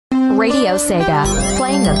Radio Sega,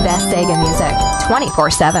 playing the best Sega music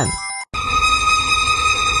 24/7.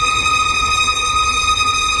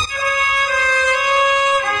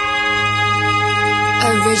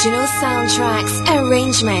 Original soundtracks,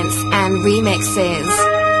 arrangements, and remixes.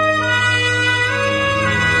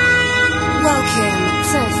 Welcome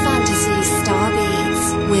to Phantasy Star Beats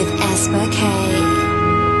with Esper K.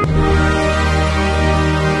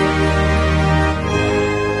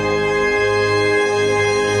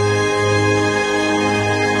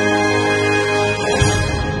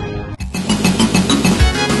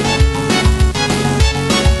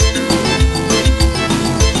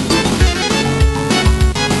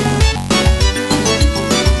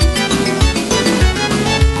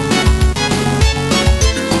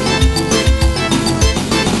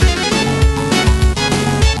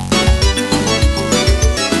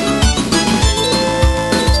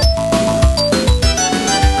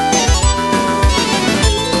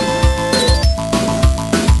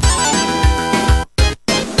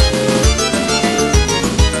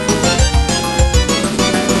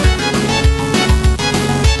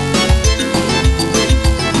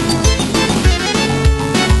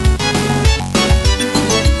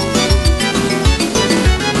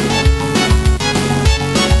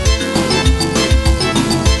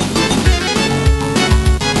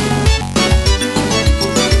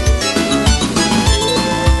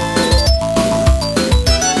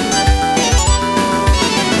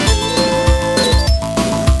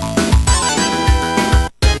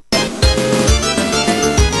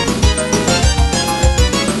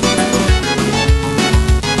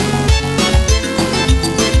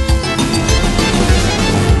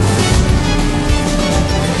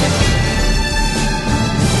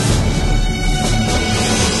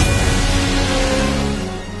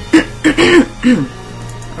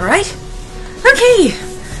 Alright. Okay.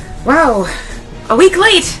 Wow. A week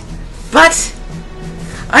late. But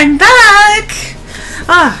I'm back!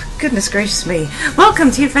 Ah, goodness gracious me.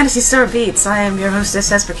 Welcome to Phantasy Star Beats. I am your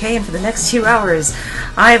hostess, Esper K, and for the next 2 hours,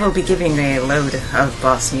 I will be giving a load of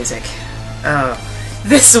boss music.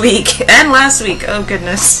 This week and last week. Oh,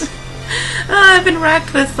 goodness. I've been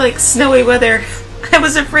racked with, snowy weather. I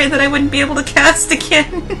was afraid that I wouldn't be able to cast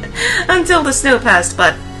again until the snow passed,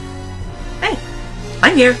 but hey,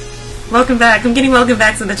 I'm here. Welcome back. I'm getting welcome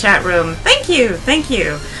back to the chat room. Thank you.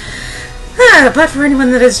 But for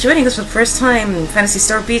anyone that is joining us for the first time, Phantasy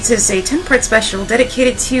Star Beats is a 10-part special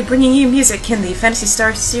dedicated to bringing you music in the Phantasy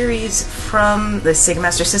Star series from the Sega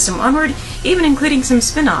Master System onward, even including some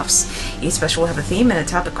spin-offs. Each special will have a theme and a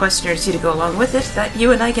topic question or two to go along with it that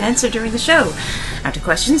you and I can answer during the show. After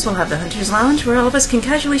questions, we'll have the Hunter's Lounge, where all of us can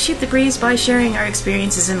casually shoot the breeze by sharing our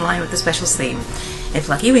experiences in line with the special's theme. If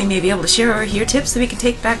lucky, we may be able to share or hear tips that we can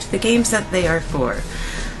take back to the games that they are for.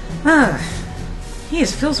 It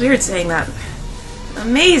feels weird saying that.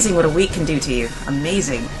 Amazing what a week can do to you.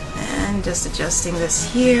 Amazing. And just adjusting this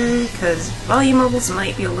here, because volume levels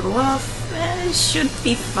might be a little off. It should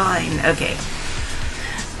be fine. Okay.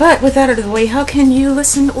 But with that out of the way, how can you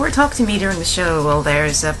listen or talk to me during the show? Well,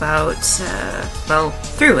 there's about,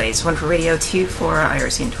 three ways. One for radio, two for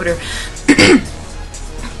IRC and Twitter.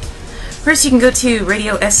 First, you can go to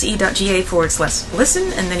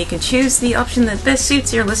radiose.ga/listen, and then you can choose the option that best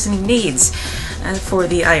suits your listening needs. For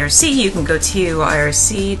the IRC, you can go to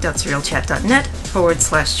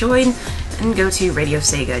irc.serialchat.net/join and go to Radio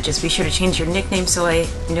Sega. Just be sure to change your nickname so I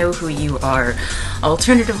know who you are.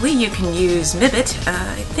 Alternatively, you can use Mibit.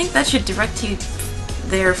 I think that should direct you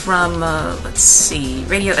there from,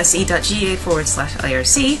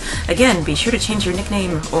 radiose.ga/IRC. Again, be sure to change your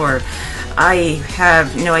nickname, or I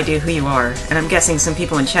have no idea who you are, and I'm guessing some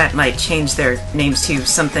people in chat might change their names to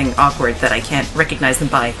something awkward that I can't recognize them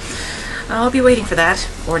by. I'll be waiting for that,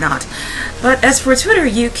 or not. But as for Twitter,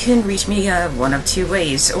 you can reach me one of two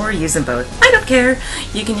ways, or use them both. I don't care.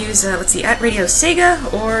 You can use, at Radio Sega,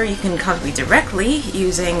 or you can contact me directly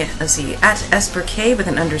using, at Esper K with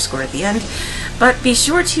an underscore at the end. But be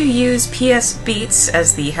sure to use PS Beats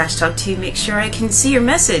as the hashtag to make sure I can see your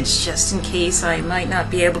message, just in case I might not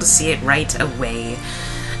be able to see it right away.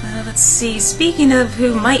 Speaking of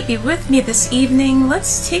who might be with me this evening,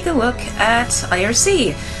 let's take a look at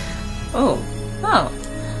IRC. Oh, a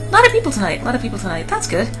lot of people tonight, that's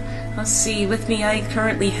good. Let's see, with me I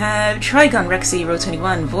currently have Trigon, Rexy,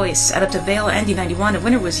 Ro21, Voice, Adaptive Vale, Andy91, The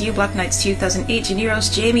Winner Was You, Black Knights 2008, Janeros,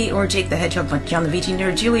 Jamie, or Jake the Hedgehog, John the VG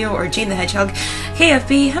Nerd, Julio, or Jane the Hedgehog,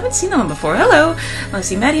 KFB, haven't seen that one before, hello! Let's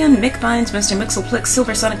see, Madian, Mick Bynes, Mr. Mixelplix,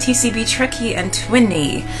 Silver Sonic, TCB, Trekkie, and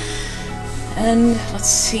Twinny. And let's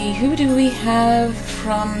see, who do we have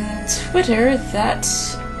from Twitter that,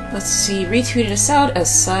 retweeted us out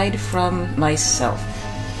aside from myself?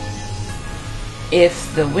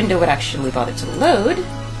 if the window would actually bother to load.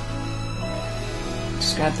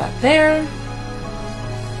 Just grab that there.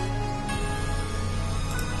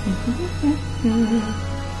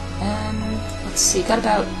 And let's see, got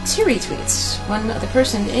about 2 retweets. One other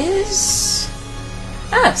person is...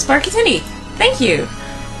 Sparkatini! Thank you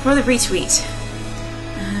for the retweet.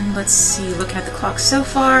 And let's see, looking at the clock so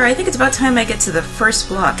far, I think it's about time I get to the first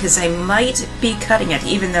block, because I might be cutting it,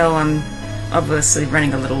 even though I'm obviously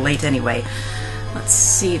running a little late anyway. Let's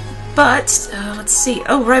see, but, let's see.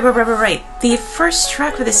 Oh, right. The first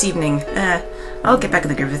track for this evening. I'll get back in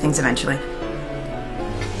the groove of things eventually.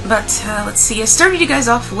 But, let's see, I started you guys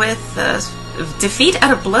off with, Defeat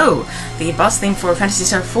at a Blow, the boss theme for Phantasy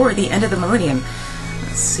Star 4, The End of the Millennium.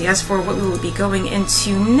 Let's see, as for what we will be going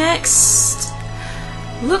into next,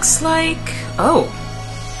 looks like... Oh!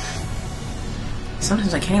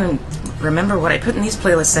 Sometimes I can't even remember what I put in these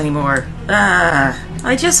playlists anymore.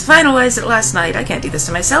 I just finalized it last night. I can't do this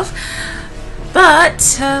to myself.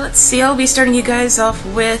 But, let's see, I'll be starting you guys off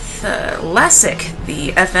with Lassic,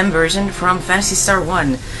 the FM version from Phantasy Star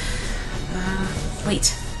 1.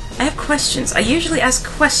 Wait, I have questions. I usually ask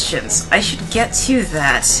questions. I should get to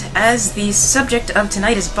that. As the subject of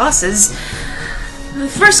tonight is bosses, the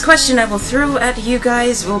first question I will throw at you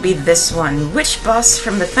guys will be this one. Which boss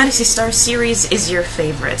from the Phantasy Star series is your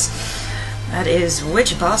favorite? That is,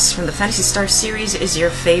 which boss from the Phantasy Star series is your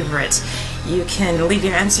favorite? You can leave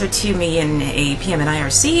your answer to me in a PM in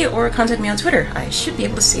IRC or contact me on Twitter. I should be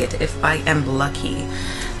able to see it if I am lucky.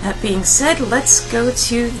 That being said, let's go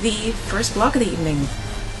to the first block of the evening.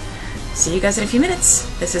 See you guys in a few minutes.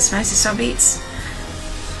 This is Phantasy Star Beats.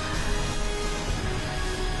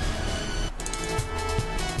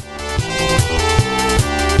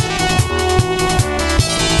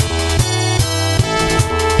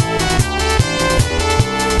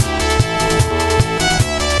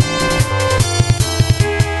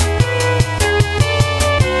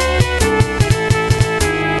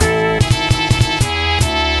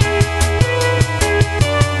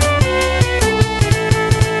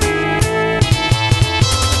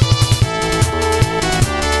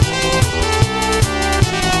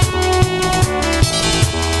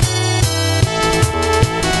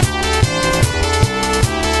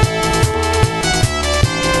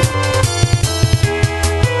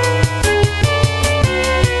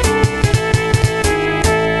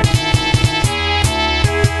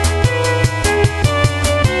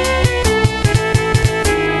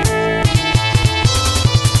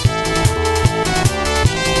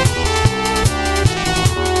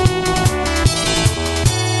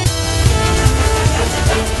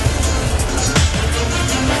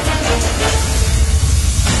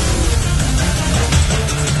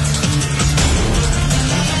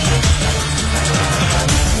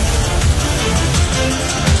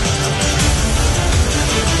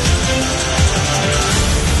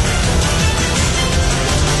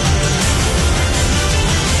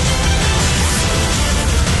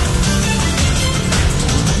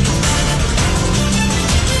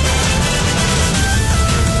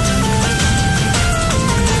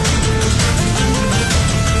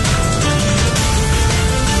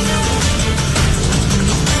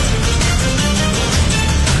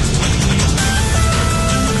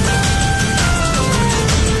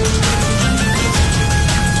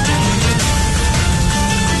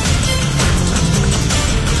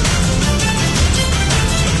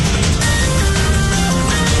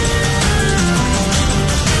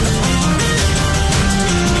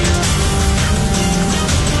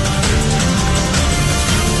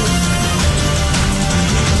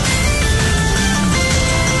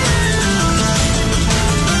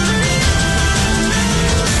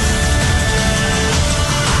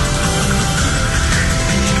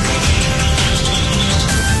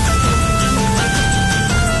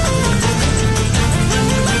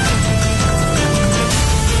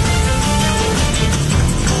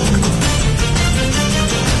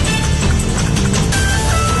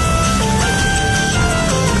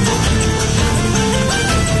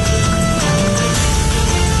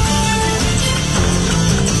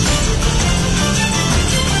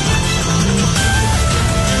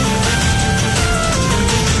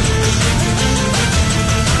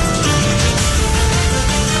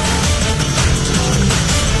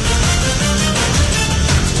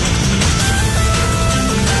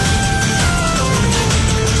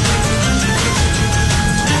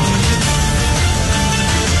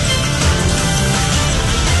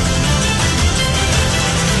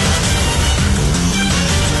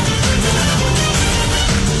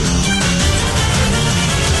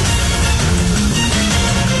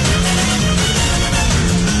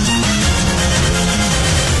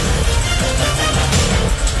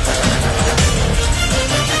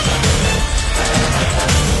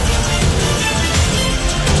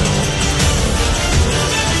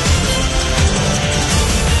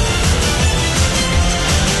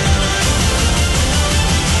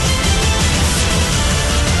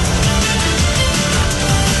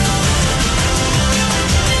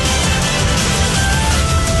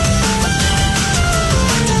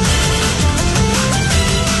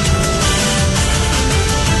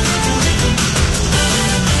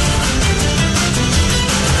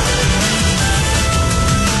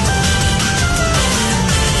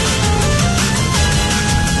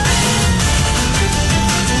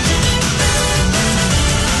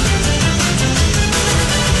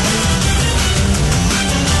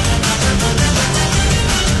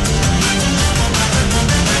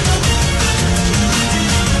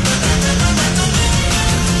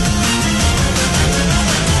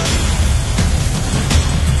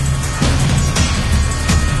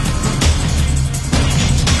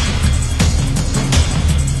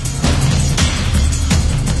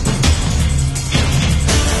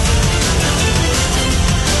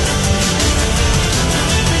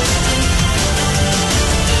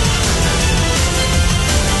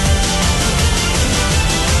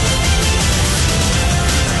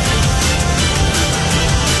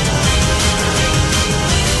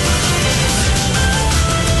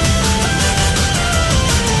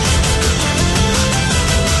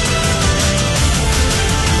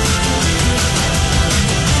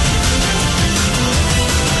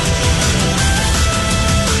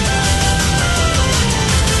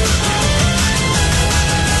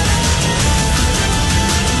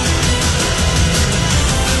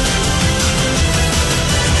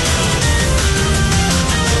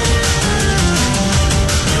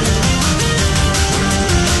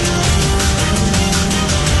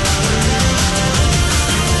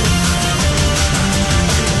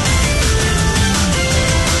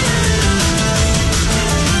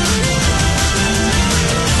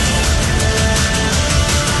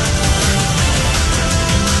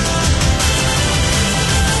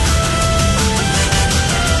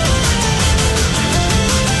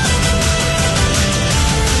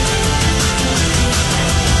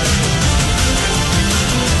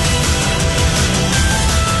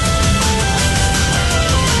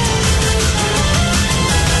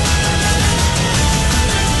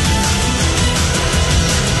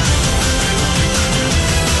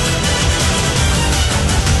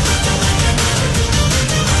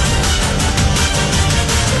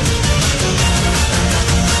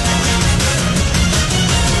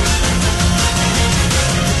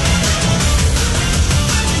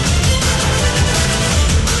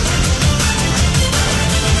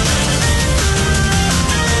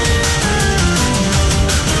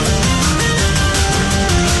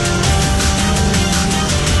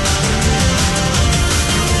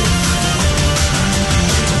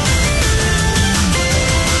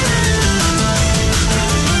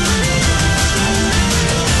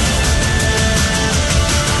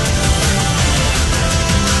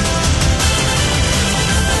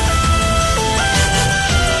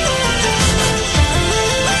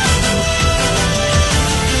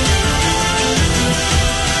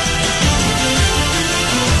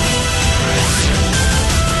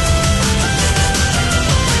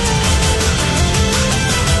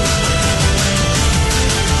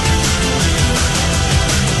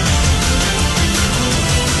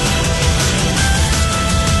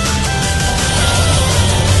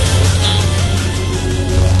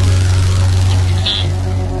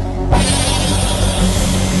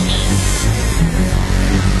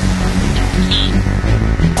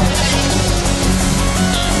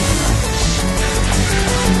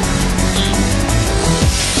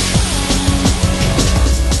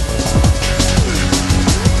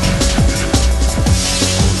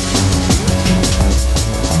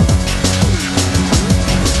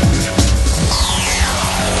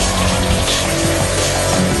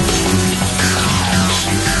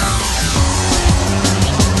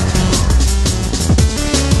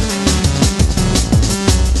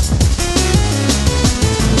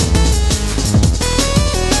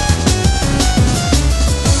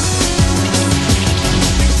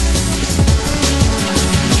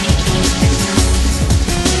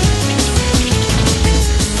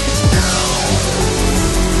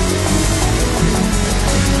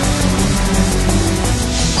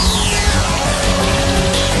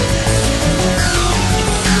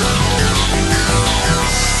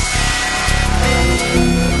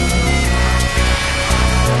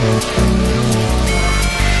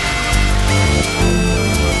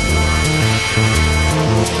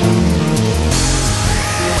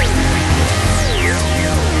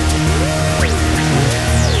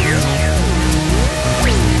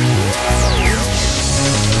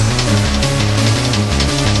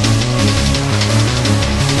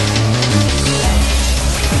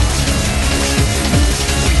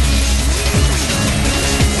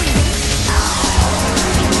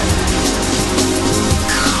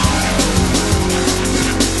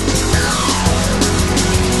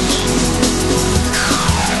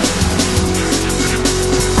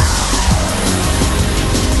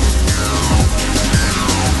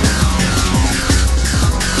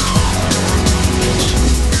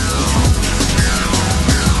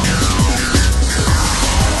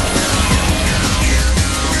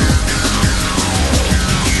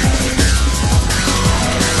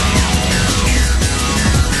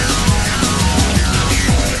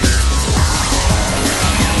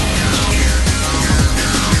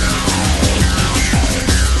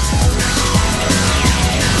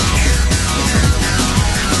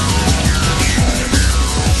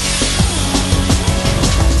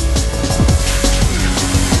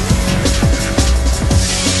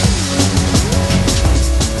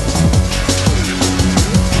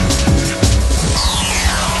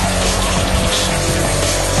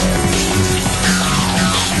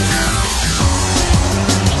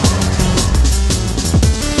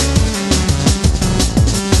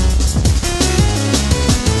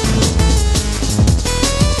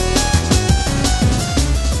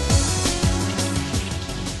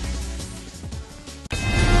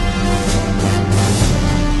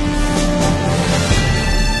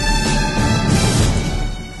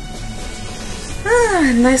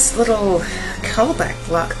 nice little callback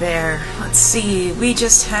block there. Let's see, we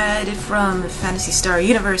just had from Phantasy Star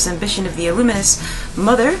Universe, Ambition of the Illuminous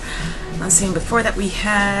Mother. Let's see, before that we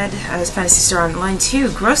had, as Phantasy Star Online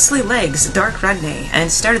 2, Grossly Legs, Dark Ragne,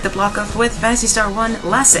 and started the block off with Phantasy Star 1,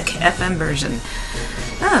 Lassic, FM version.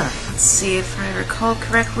 Let's see if I recall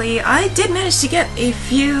correctly. I did manage to get a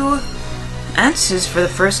few answers for the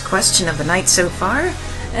first question of the night so far,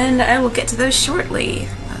 and I will get to those shortly.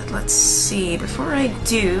 Let's see, before I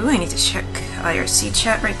do, I need to check IRC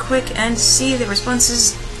chat right quick and see the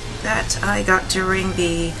responses that I got during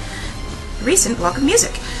the recent block of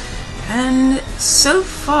music. And so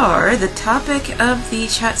far, the topic of the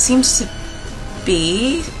chat seems to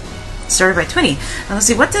be started by 20. Now let's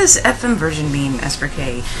see, what does FM version mean, Esper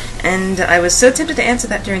K? And I was so tempted to answer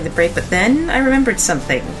that during the break, but then I remembered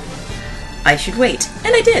something. I should wait.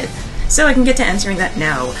 And I did. So I can get to answering that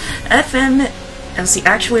now. FM LC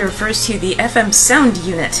actually refers to the FM sound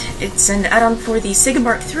unit. It's an add-on for the Sega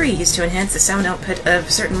Mark III used to enhance the sound output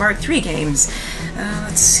of certain Mark III games.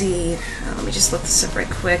 Let's see. Let me just look this up right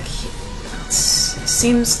quick. It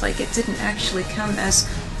seems like it didn't actually come as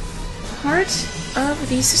part of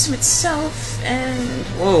the system itself, and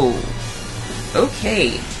whoa,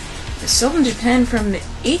 okay. Sold in Japan from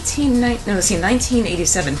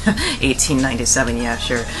 1987, 1897, yeah,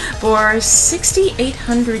 sure, for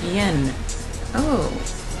 6,800 yen. Oh,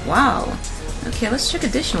 wow. Okay, let's check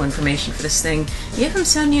additional information for this thing. The FM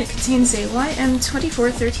sound unit contains a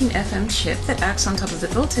YM2413 FM chip that acts on top of the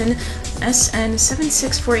built-in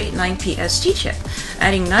SN76489 PSG chip,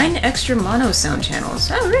 adding 9 extra mono sound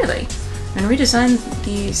channels. Oh, really? When the redesigned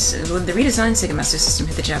Sega Master System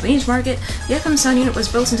hit the Japanese market, the FM sound unit was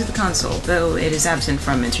built into the console, though it is absent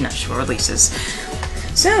from international releases.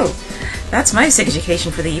 So, that's my Sega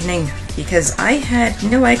education for the evening, because I had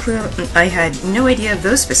no idea of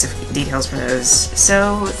those specific details for those.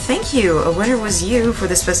 So, thank you. A winner was you for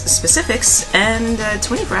the specifics, and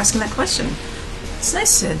 20 for asking that question. It's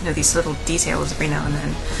nice to know these little details every now and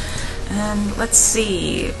then. And let's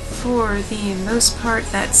see, for the most part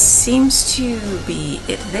that seems to be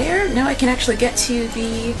it there. Now I can actually get to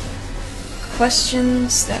the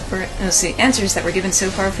questions that were, answers that were given so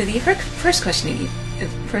far for the first question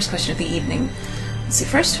of the evening. Let's see,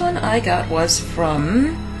 first one I got was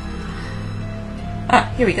from,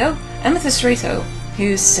 here we go, Amethyst Rato,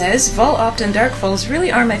 who says, Vol Opt and Dark Falls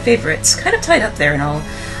really are my favorites, kind of tied up there and all.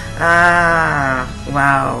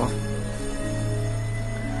 Wow.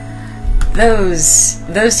 Those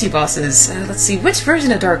two bosses. Let's see, which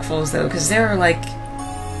version of Dark Falls though? Because there are like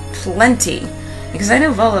plenty. Because I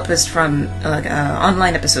know Volop is from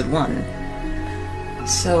online episode 1.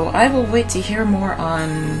 So I will wait to hear more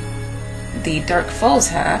on the Dark Falls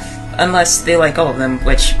half, unless they like all of them,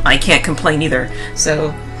 which I can't complain either.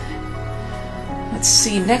 So let's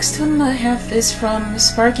see. Next one I have is from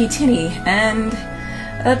Sparky Tinny, and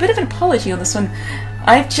a bit of an apology on this one.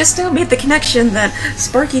 I've just now made the connection that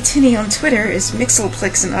Sparky Tinny on Twitter is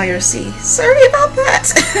Mixelplix in IRC. Sorry about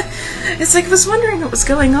that! It's like, I was wondering what was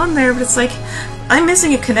going on there, but it's like, I'm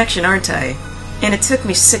missing a connection, aren't I? And it took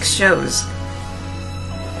me 6 shows.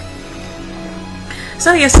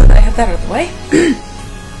 So yes, I have that out of the way.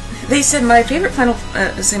 They said my favorite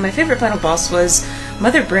final boss was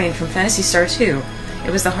Mother Brain from Phantasy Star 2. It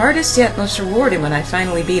was the hardest yet most rewarding when I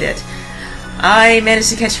finally beat it. I managed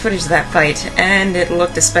to catch footage of that fight, and it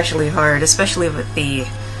looked especially hard, especially with the...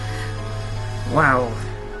 wow.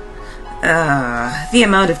 The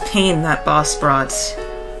amount of pain that boss brought.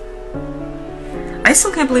 I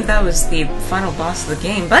still can't believe that was the final boss of the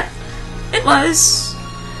game, but it was.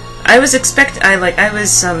 I was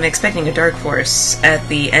expecting a Dark Force at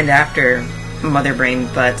the end after Mother Brain,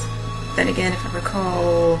 but then again, if I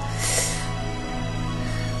recall...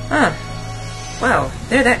 wow,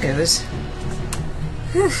 there that goes.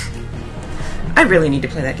 Whew. I really need to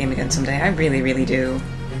play that game again someday. I really, really do.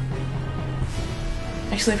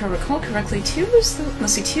 Actually, if I recall correctly, 2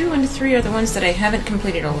 and 3 are the ones that I haven't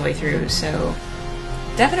completed all the way through, so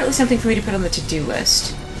definitely something for me to put on the to-do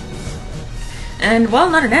list. And while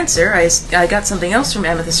not an answer, I got something else from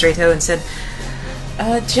Amethyst Rato and said,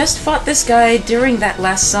 just fought this guy during that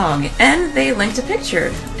last song, and they linked a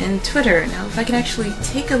picture in Twitter. Now, if I can actually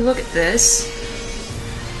take a look at this...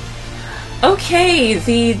 Okay,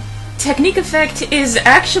 the technique effect is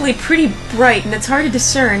actually pretty bright, and it's hard to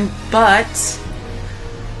discern, but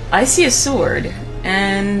I see a sword,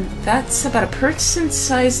 and that's about a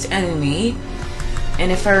person-sized enemy,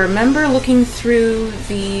 and if I remember looking through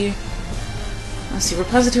the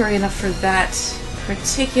repository enough for that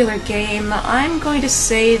particular game, I'm going to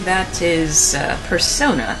say that is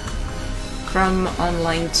Persona from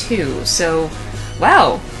Online 2. So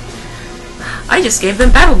Wow. I just gave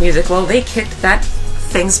them battle music while they kicked that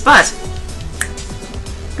thing's butt.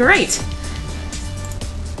 Great.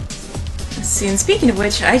 Let's see, and speaking of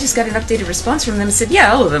which, I just got an updated response from them and said,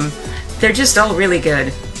 yeah, all of them. They're just all really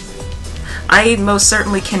good. I most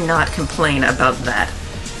certainly cannot complain about that.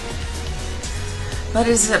 But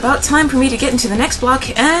it's about time for me to get into the next block,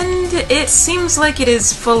 and it seems like it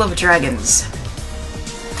is full of dragons.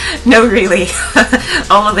 No, really.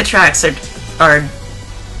 All of the tracks are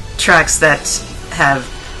tracks that have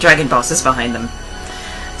dragon bosses behind them.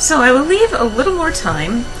 So I will leave a little more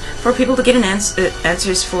time for people to get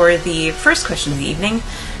answers for the first question of the evening,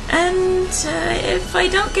 and if I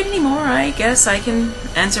don't get any more, I guess I can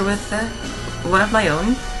answer with one of my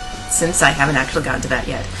own, since I haven't actually gotten to that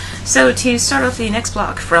yet. So to start off the next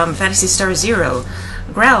block from Phantasy Star Zero,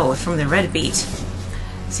 Growl from the Red Beat.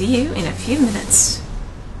 See you in a few minutes.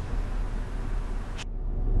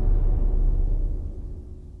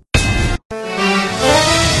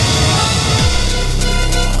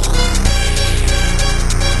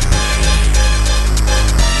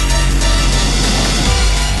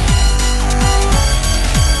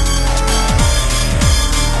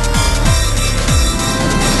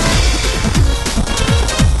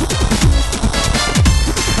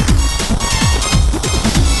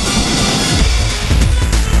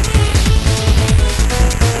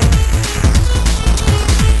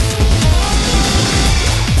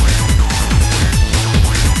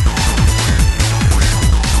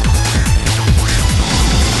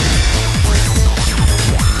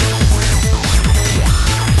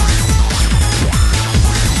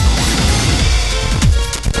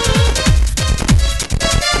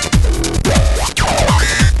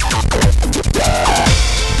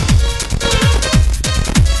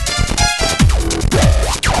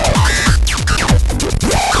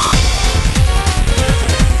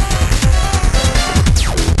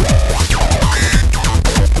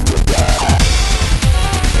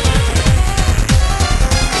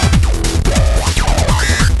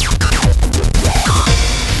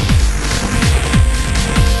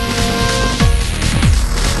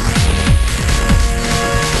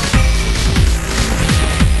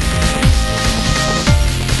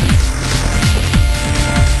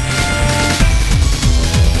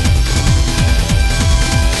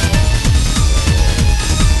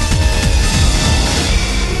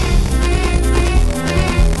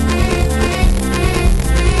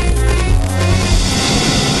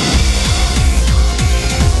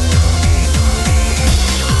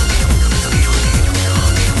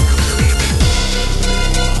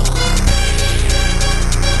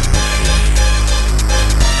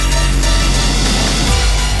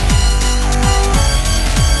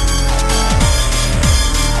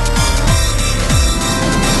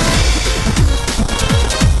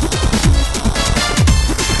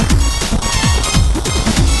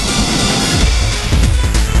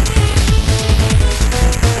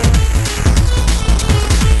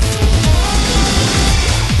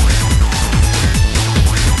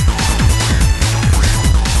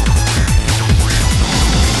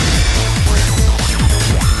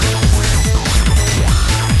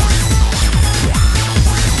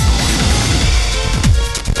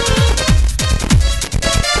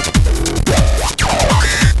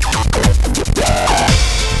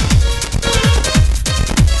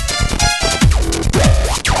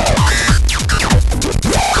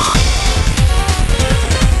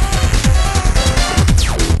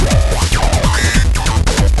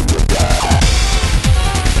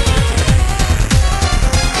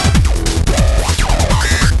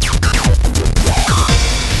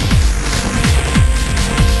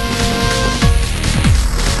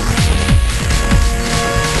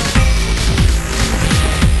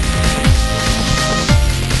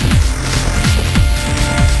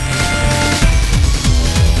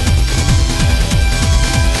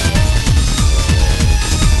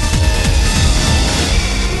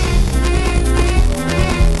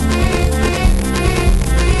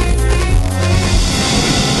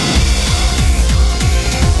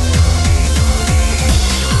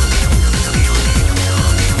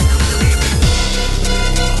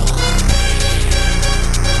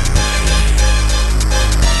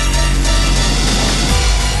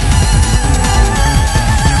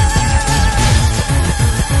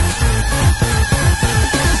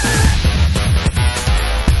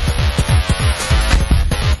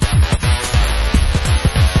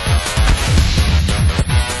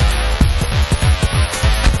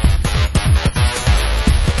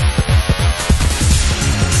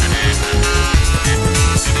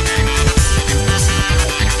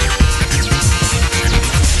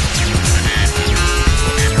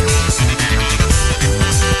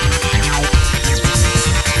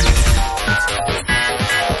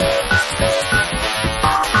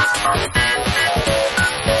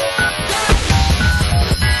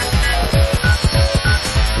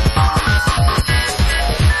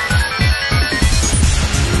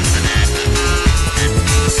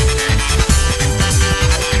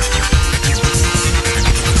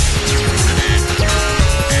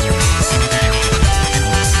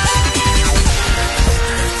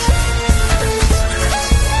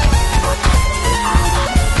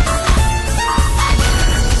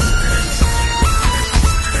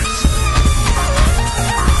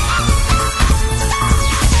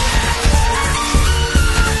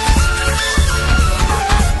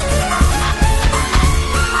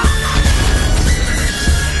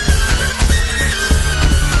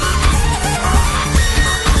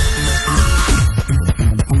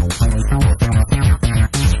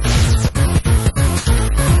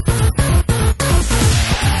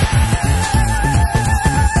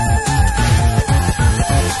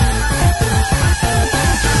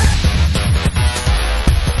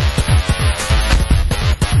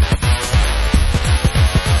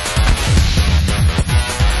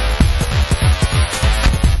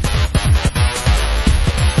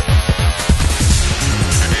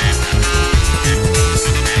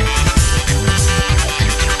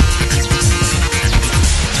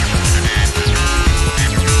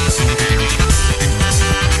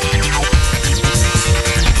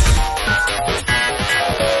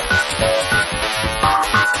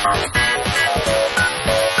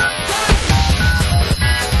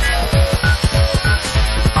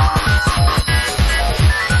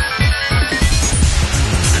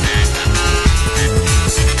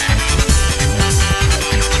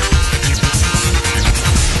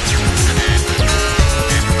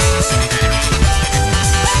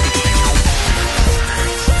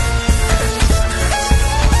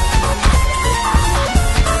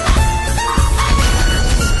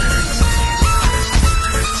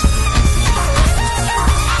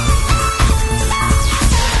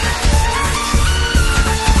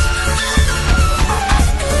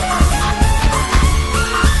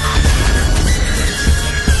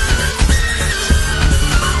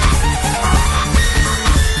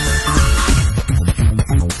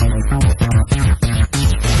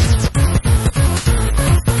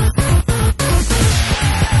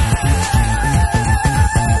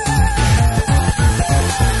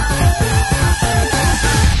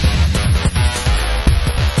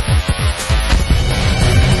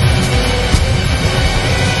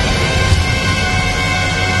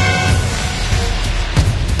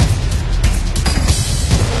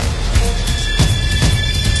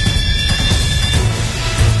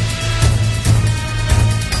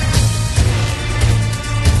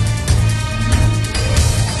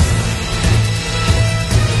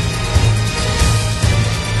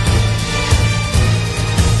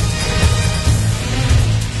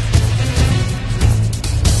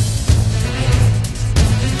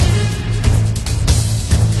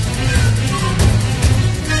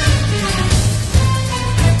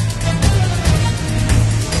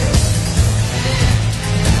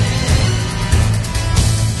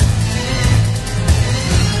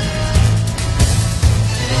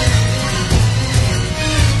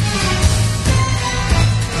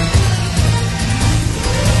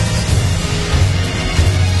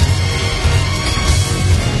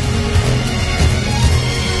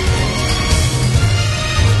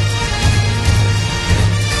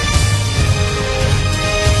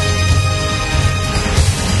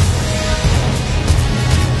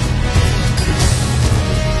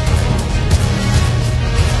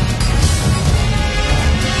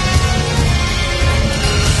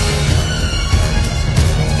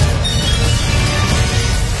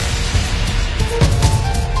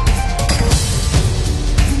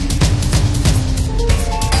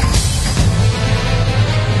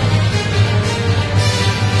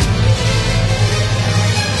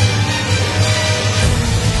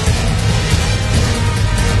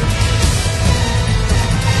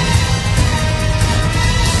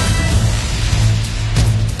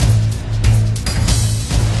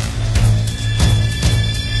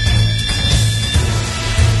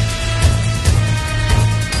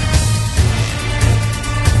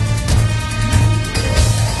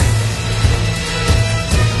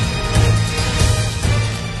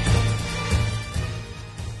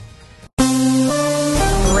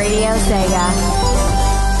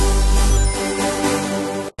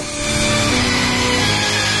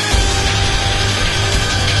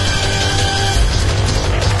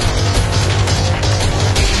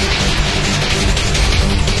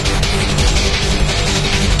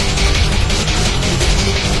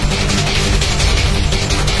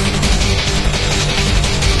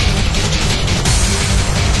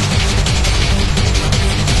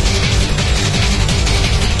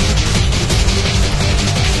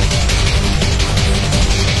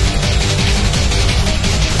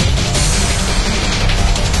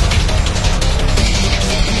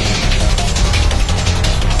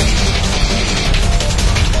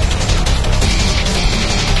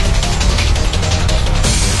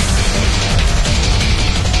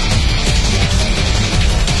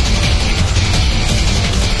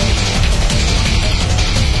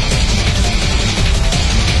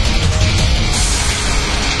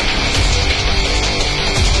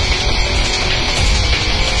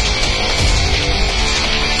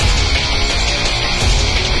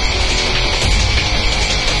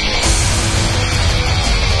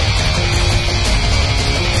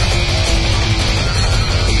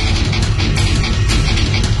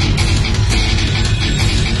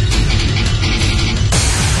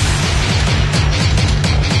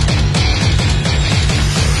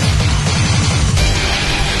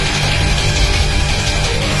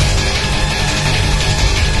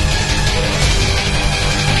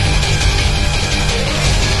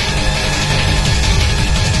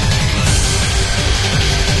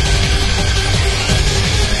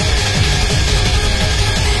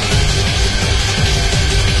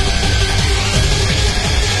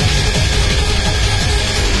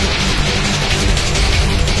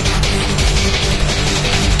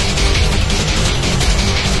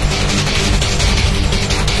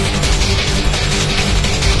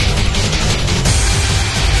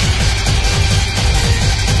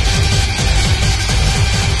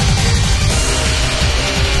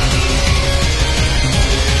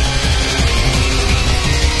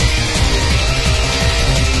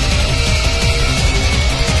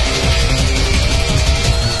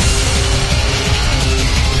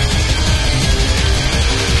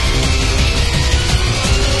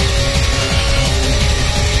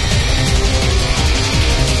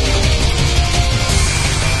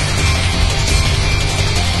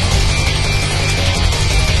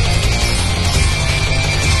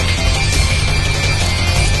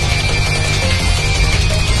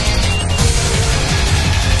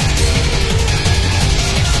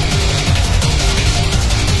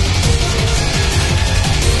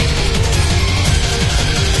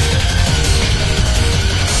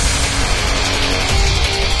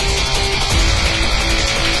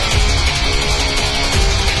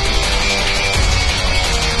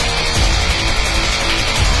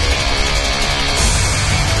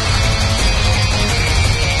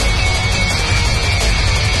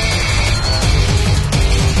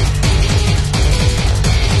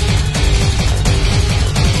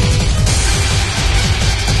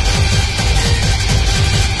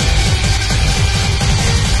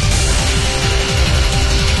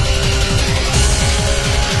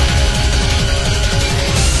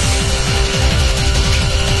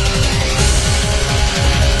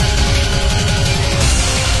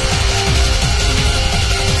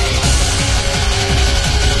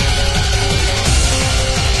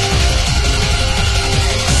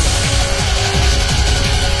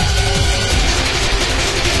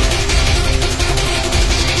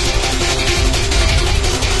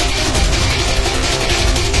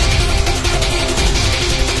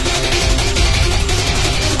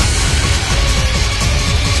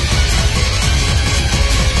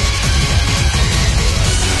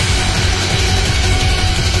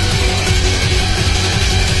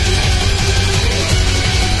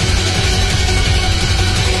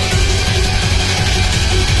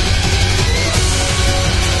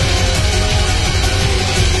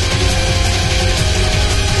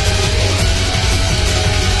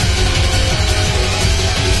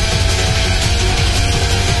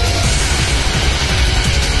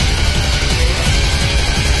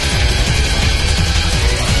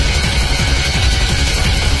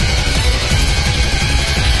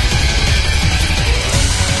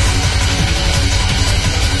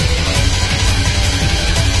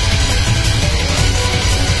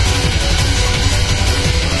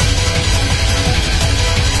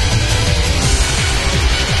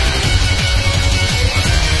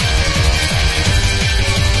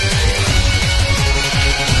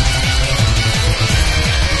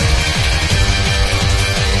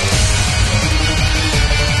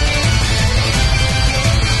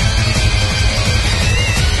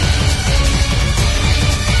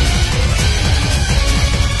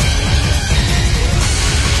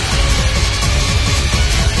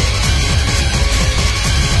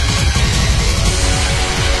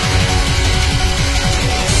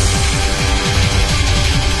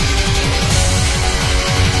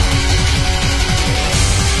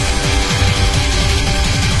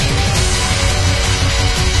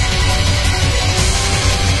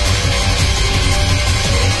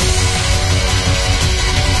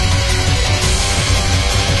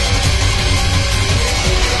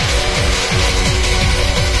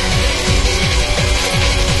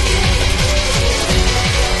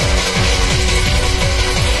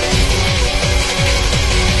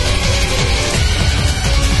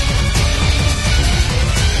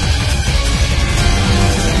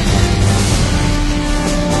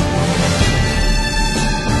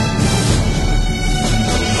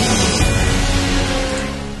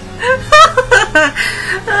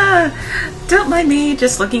 mind me,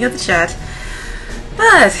 just looking at the chat.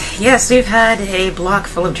 But, yes, we've had a block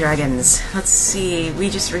full of dragons. Let's see, we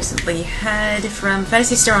just recently had from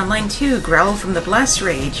Phantasy Star Online 2, Growl from the Blast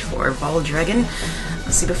Rage for Vol Dragon.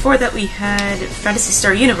 Let's see, before that we had Phantasy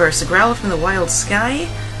Star Universe, Growl from the Wild Sky.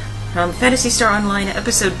 From Phantasy Star Online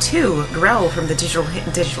Episode 2, Growl from the Digital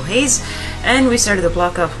Haze. And we started the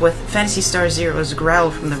block off with Phantasy Star Zero's Growl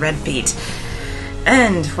from the Red Beat.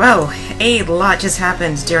 And, well, a lot just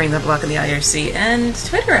happened during the block in the IRC, and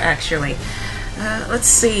Twitter, actually. Let's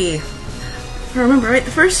see. If I remember right,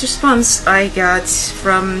 the first response I got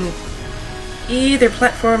from either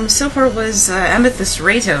platform so far was Amethyst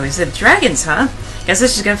Rato. He said, "Dragons, huh? Guess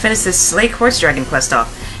let's just go finish this Slay Quartz Dragon quest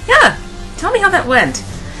off." Yeah! Tell me how that went.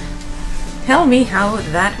 Tell me how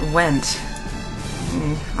that went.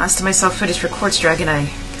 Last time I saw footage for Quartz Dragon, I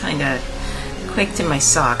kinda quaked in my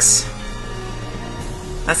socks.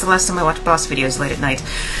 That's the last time I watched boss videos late at night.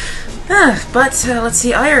 But let's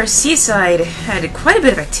see, IRC side had quite a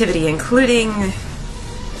bit of activity, including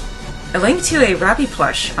a link to a Rappy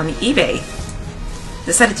plush on eBay.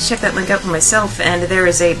 Decided to check that link out for myself, and there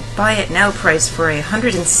is a buy it now price for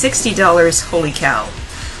 $160. Holy cow.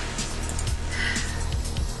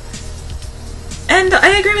 And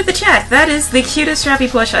I agree with the chat, that is the cutest Rappy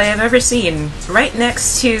plush I have ever seen, right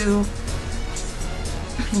next to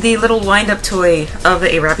the little wind-up toy of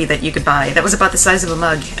a Rappy that you could buy. That was about the size of a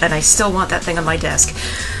mug, and I still want that thing on my desk.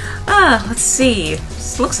 Let's see.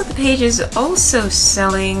 Looks like the page is also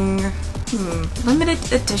selling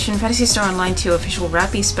limited edition Phantasy Star Online 2 official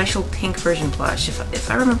Rappy special pink version plush. If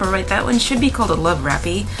I remember right, that one should be called a Love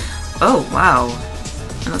Rappy. Oh, wow.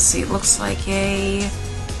 And let's see, it looks like a...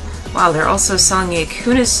 Wow, they're also selling a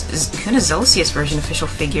Kuna Zelsius version official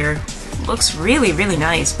figure. Looks really, really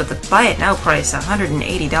nice, but the buy it now price,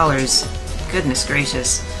 $180. Goodness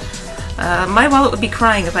gracious. My wallet would be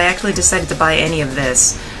crying if I actually decided to buy any of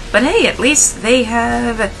this. But hey, at least they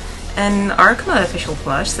have an Arkma official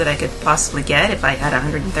plush that I could possibly get if I had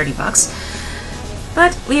 $130.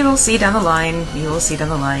 But we will see down the line. We will see down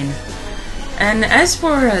the line. And as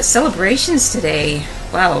for celebrations today,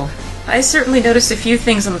 wow, I certainly noticed a few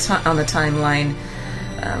things on the timeline.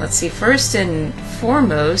 Let's see, first and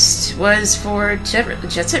foremost was for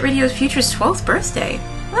Jet Set Radio's Future's 12th birthday.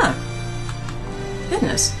 Huh.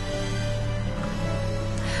 Goodness.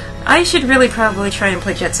 I should really probably try and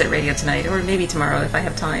play Jet Set Radio tonight, or maybe tomorrow if I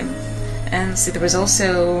have time. And let's see, there was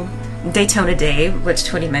also Daytona Day, which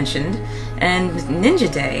Tony mentioned, and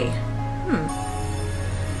Ninja Day.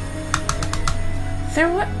 There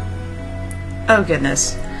what? Oh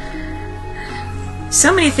goodness.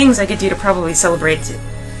 So many things I could do to probably celebrate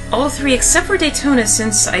all three except for Daytona,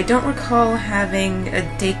 since I don't recall having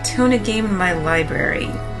a Daytona game in my library.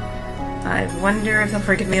 I wonder if they'll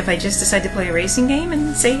forgive me if I just decide to play a racing game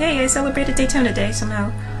and say, hey, I celebrated Daytona Day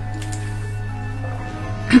somehow.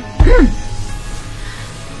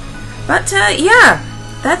 But, yeah,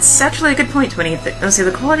 that's actually a good point, 20. Let's see,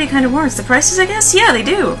 the quality kind of warrants the prices, I guess? Yeah, they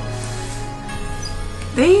do.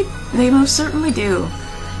 They most certainly do.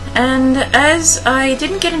 And as I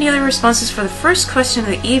didn't get any other responses for the first question of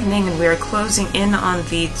the evening, and we are closing in on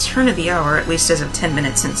the turn of the hour, at least as of 10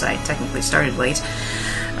 minutes since I technically started late,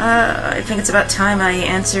 I think it's about time I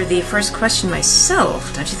answer the first question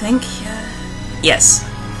myself, don't you think? Yes.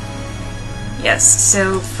 Yes,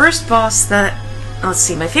 so first boss that... Let's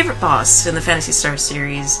see, my favorite boss in the Phantasy Star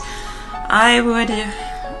series, I would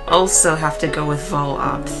also have to go with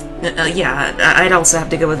Vol-Opt. Yeah, I'd also have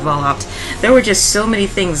to go with Vol-Opt. There were just so many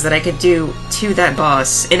things that I could do to that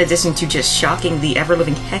boss, in addition to just shocking the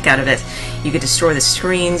ever-living heck out of it. You could destroy the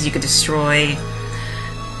screens, you could destroy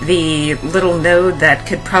the little node that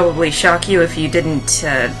could probably shock you if you didn't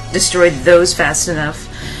destroy those fast enough.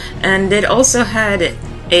 And it also had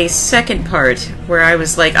a second part where I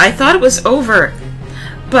was like, I thought it was over,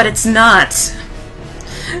 but it's not.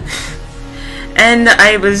 And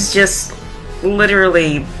I was just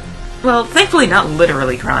literally, well, thankfully not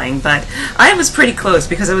literally crying, but I was pretty close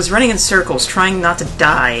because I was running in circles trying not to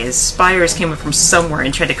die as spires came up from somewhere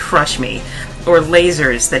and tried to crush me, or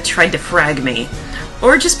lasers that tried to frag me,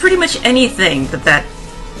 or just pretty much anything that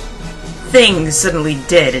thing suddenly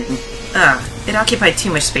did, and it occupied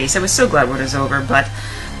too much space. I was so glad when it was over, but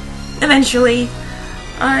eventually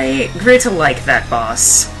I grew to like that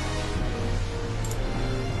boss.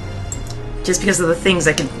 Just because of the things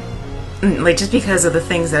I could... just because of the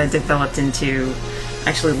things that I developed into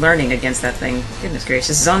actually learning against that thing. Goodness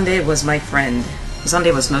gracious, Zonde was my friend.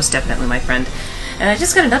 Zonde was most definitely my friend. And I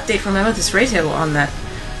just got an update from Amethyst Rato on that.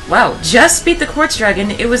 Wow, just beat the Quartz Dragon.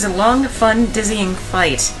 It was a long, fun, dizzying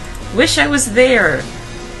fight. Wish I was there.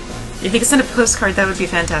 If you could send a postcard, that would be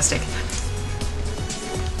fantastic.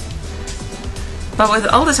 But with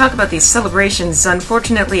all the talk about these celebrations,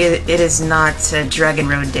 unfortunately it is not Dragon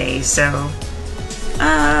Road Day, so...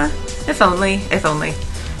 if only, if only.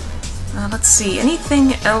 Let's see,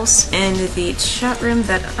 anything else in the chat room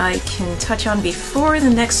that I can touch on before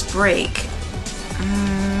the next break?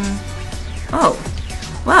 Oh,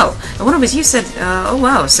 wow, I wonder what you said. Oh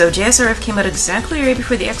wow, so JSRF came out exactly right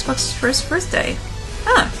before the Xbox's first birthday.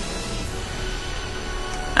 Huh.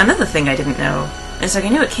 Another thing I didn't know is like I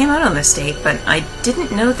knew it came out on this date, but I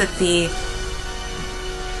didn't know that the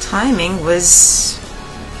timing was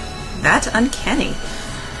that uncanny.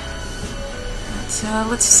 So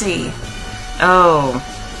let's see. Oh.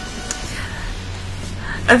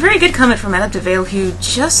 A very good comment from Adaptivale, who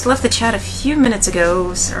just left the chat a few minutes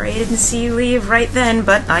ago. Sorry I didn't see you leave right then,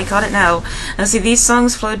 but I caught it now. Now see, these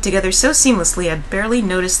songs flowed together so seamlessly I barely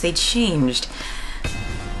noticed they changed.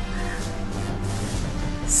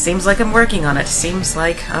 Seems like I'm working on it. Seems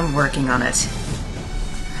like I'm working on it.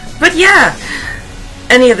 But yeah!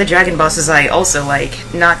 Any of the dragon bosses I also like.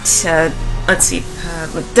 Not, let's see,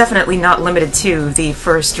 definitely not limited to the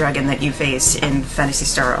first dragon that you faced in Phantasy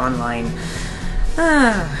Star Online.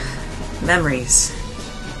 Memories.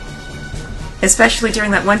 Especially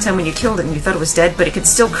during that one time when you killed it and you thought it was dead, but it could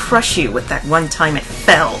still crush you with that one time it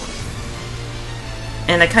fell.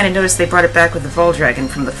 And I kind of noticed they brought it back with the Vol Dragon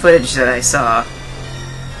from the footage that I saw.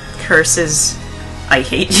 Curses. I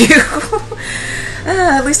hate you.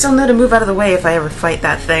 At least I'll know to move out of the way if I ever fight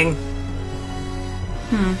that thing.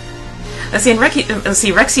 Let's see,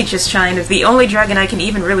 Rexy just chimed. The only dragon I can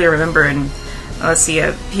even really remember in, let's see,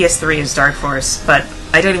 PS3 is Dark Force, but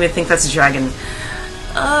I don't even think that's a dragon.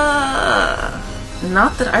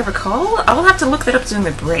 Not that I recall. I'll have to look that up during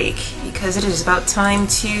the break, because it is about time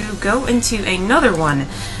to go into another one.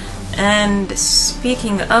 And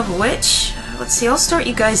speaking of which, let's see, I'll start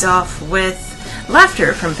you guys off with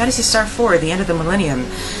Laughter from Phantasy Star 4, The End of the Millennium.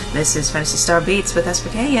 This is Phantasy Star Beats with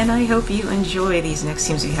SPK, and I hope you enjoy these next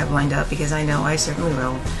teams we have lined up, because I know I certainly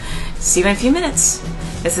will. See you in a few minutes.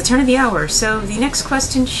 It's the turn of the hour, so the next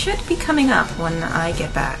question should be coming up when I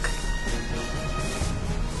get back.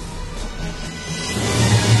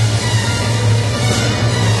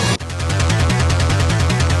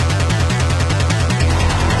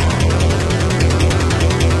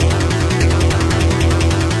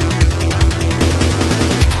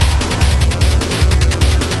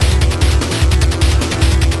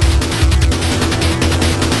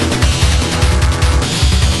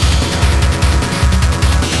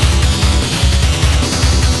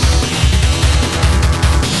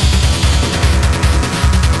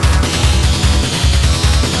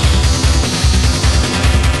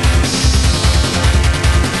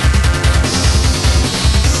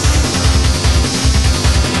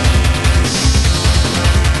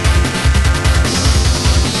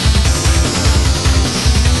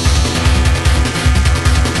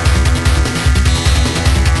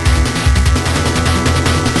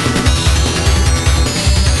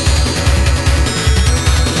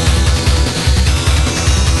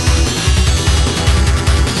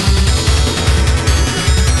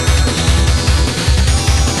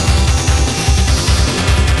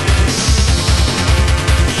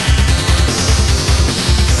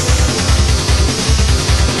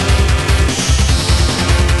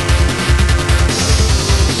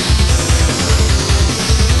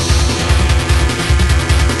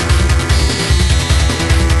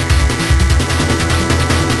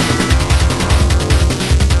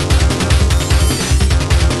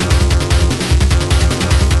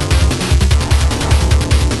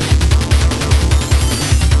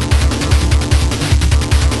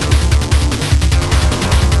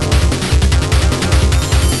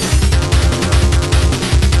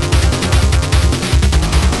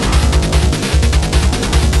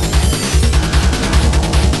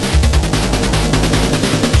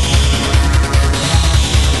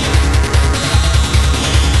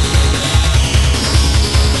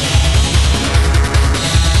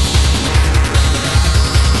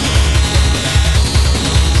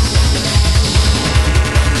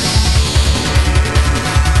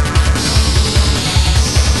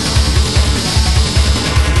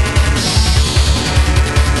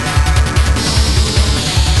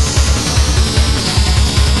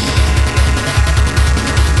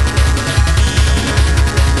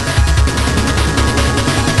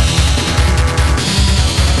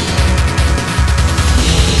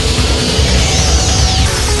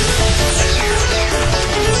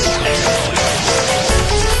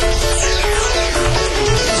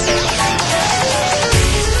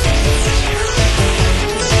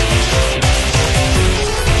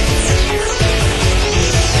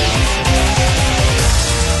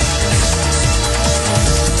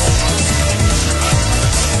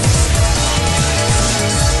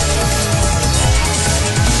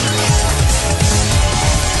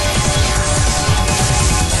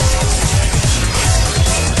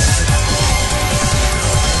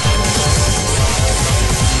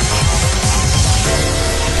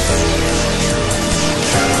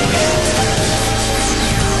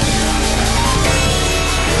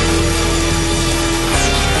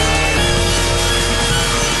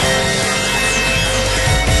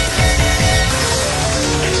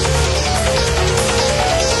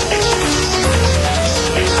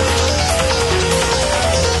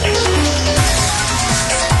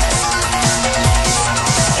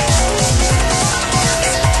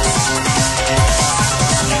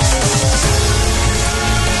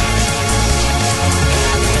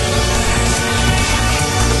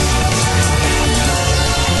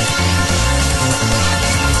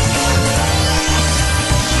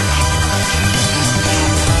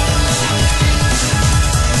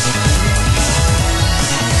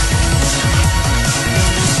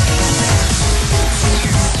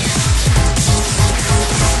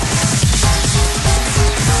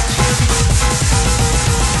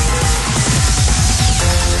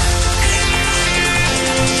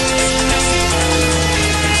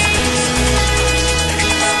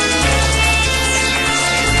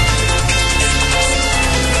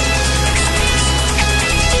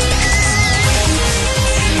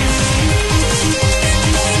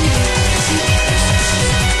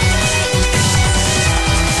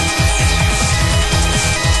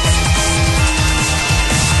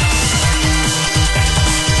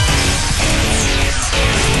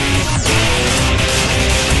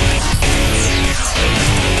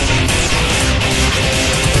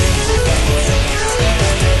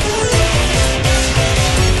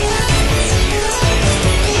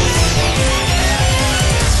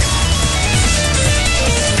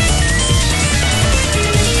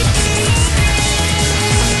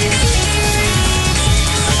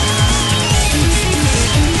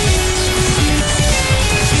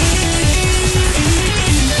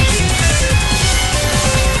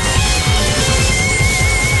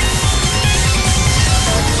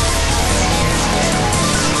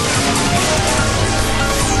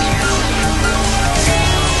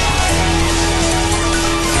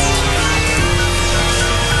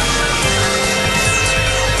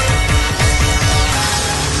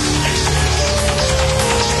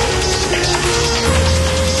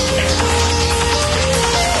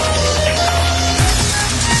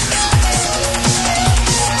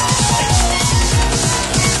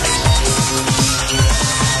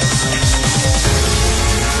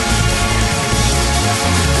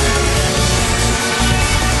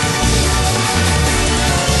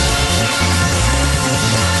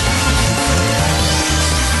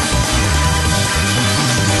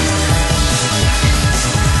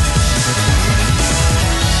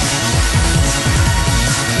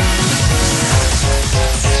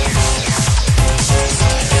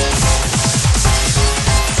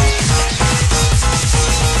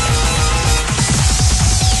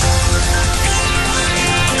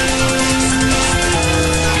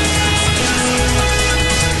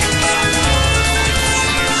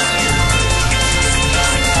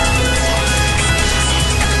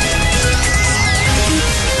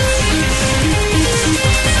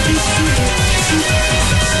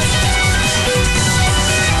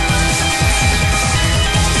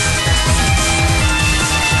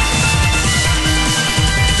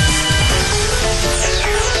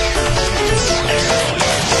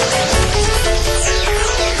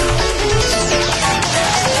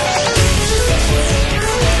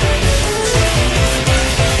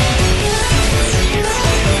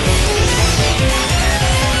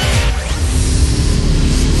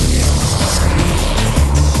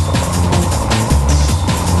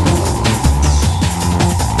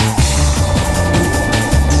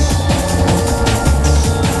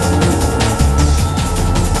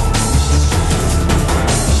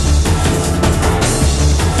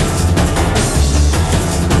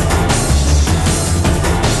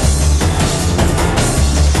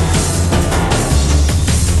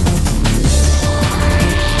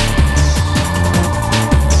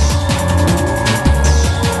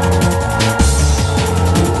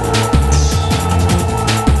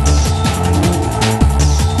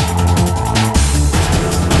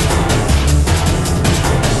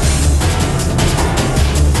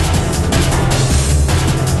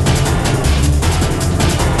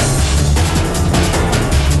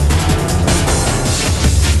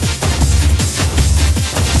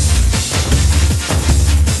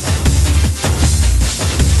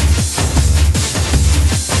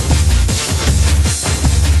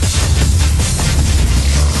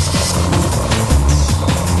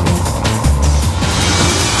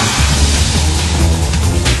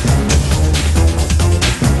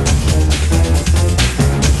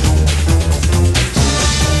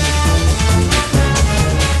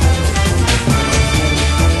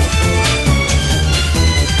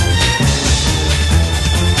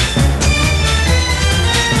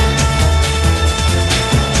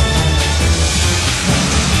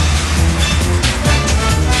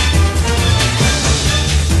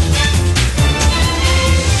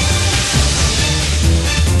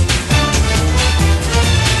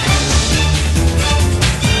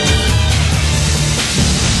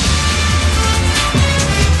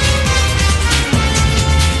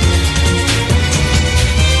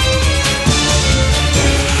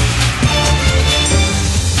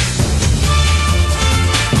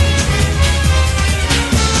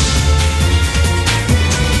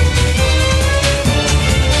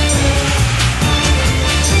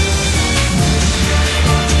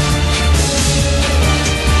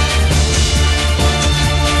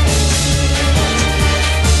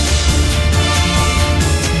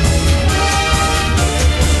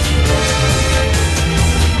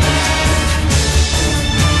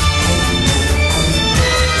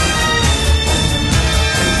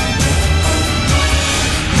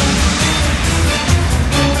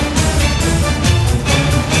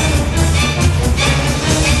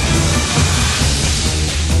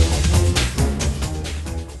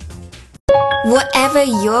 Whatever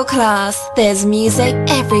your class, there's music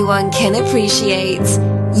everyone can appreciate.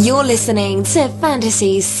 You're listening to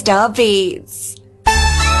Fantasy Star Beats.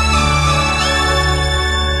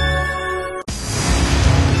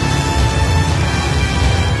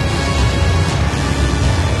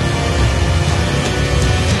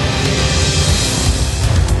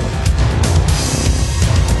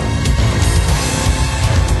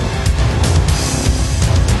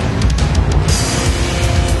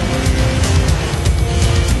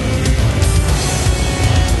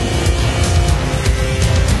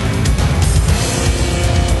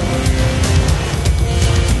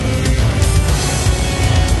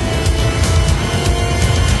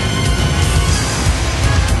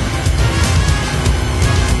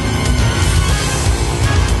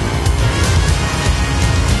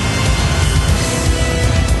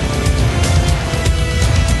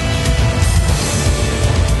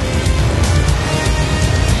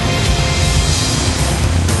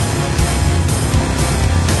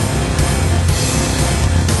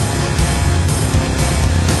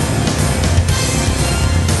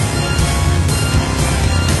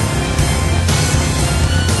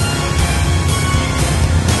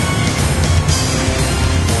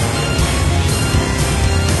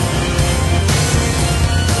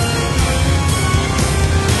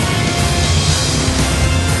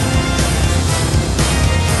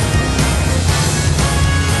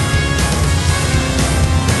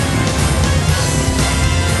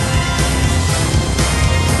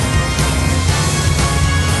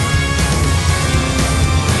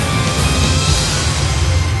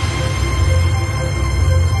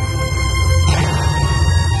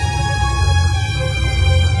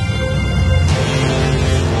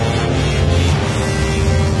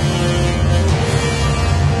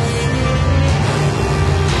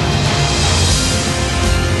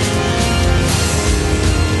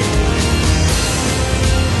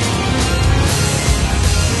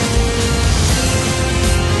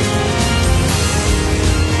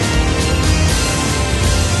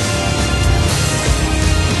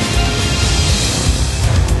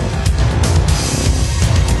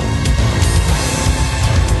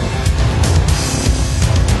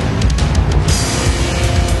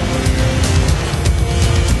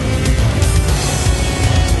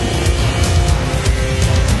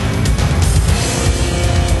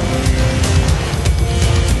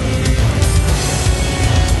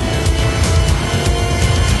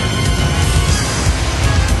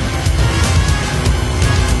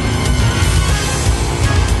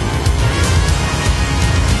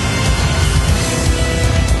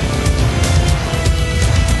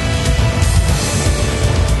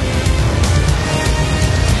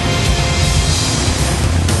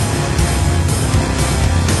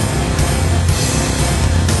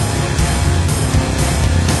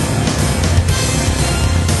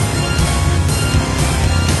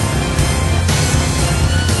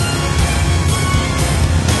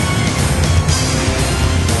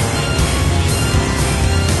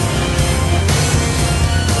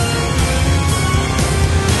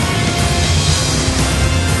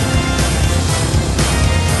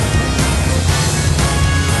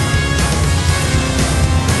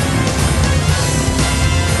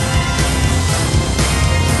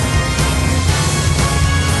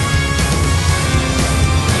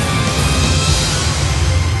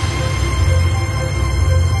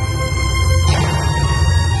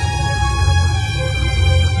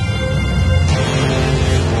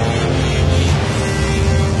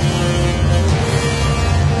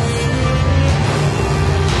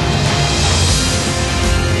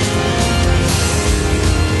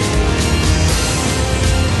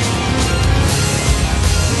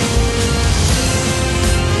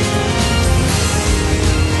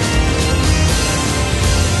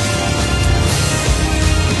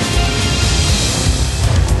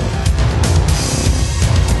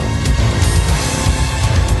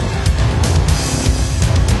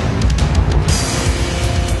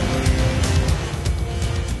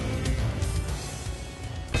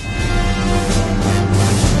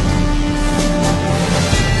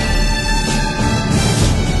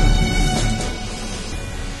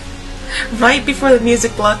 right before the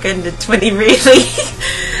music block ended, 20 really.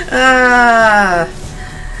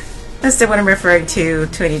 That's the one I'm referring to.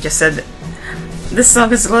 20 just said, this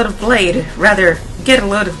song is a load of Blade. Rather, get a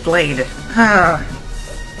load of Blade.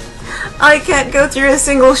 I can't go through a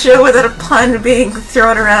single show without a pun being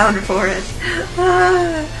thrown around for it.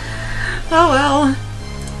 Oh well.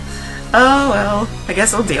 Oh well. I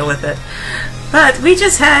guess I'll deal with it. But we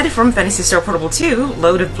just had, from Phantasy Star Portable 2,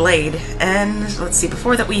 Load of Blade, and let's see,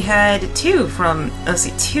 before that we had two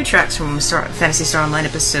tracks from Phantasy Star Online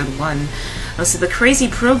Episode 1. Let's see, The Crazy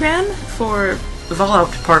Program for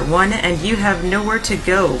Volop Part 1, and You Have Nowhere to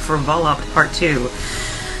Go for Volop Part 2.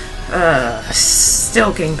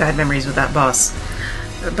 Still getting bad memories with that boss.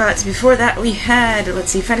 But before that we had,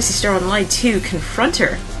 let's see, Phantasy Star Online 2,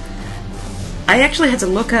 Confronter. I actually had to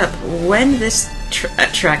look up when this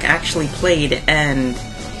track actually played, and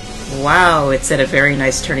wow, it's at a very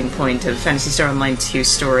nice turning point of Phantasy Star Online 2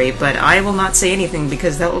 story, but I will not say anything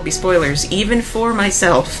because that will be spoilers, even for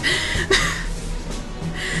myself.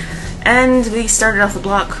 And we started off the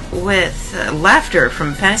block with Laughter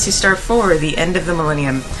from Phantasy Star 4, The End of the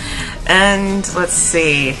Millennium. And let's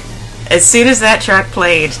see, as soon as that track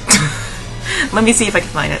played, let me see if I can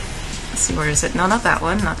find it. Let's see, where is it? No, not that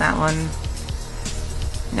one, not that one.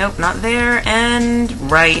 Nope, not there, and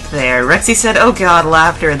right there. Rexy said, oh god,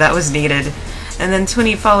 Laughter, that was needed. And then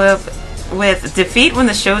Twinny followed up with Defeat when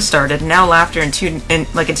the show started, now Laughter into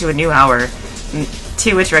a new hour.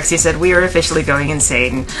 To which Rexy said, we are officially going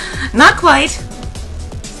insane. Not quite.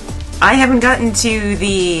 I haven't gotten to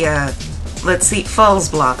the, let's see, Falls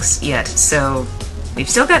blocks yet, so we've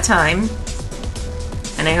still got time.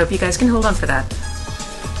 And I hope you guys can hold on for that.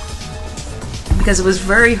 Because it was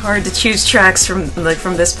very hard to choose tracks from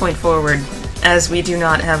this point forward, as we do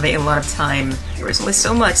not have a lot of time. There was only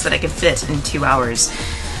so much that I could fit in 2 hours.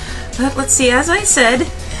 But let's see, as I said,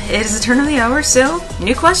 it is the turn of the hour, so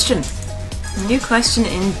new question. New question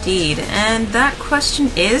indeed. And that question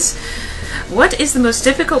is, what is the most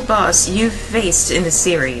difficult boss you've faced in the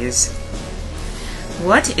series?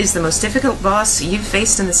 What is the most difficult boss you've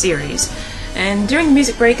faced in the series? And during the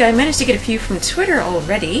music break, I managed to get a few from Twitter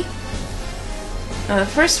already.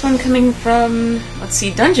 First one coming from, let's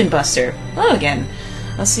see, Dungeon Buster. Hello again.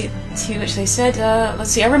 Let's see, to which they said,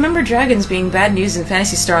 let's see, I remember dragons being bad news in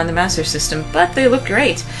Phantasy Star on the Master System, but they look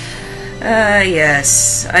great.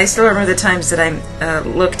 Yes. I still remember the times that I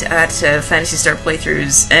looked at Phantasy Star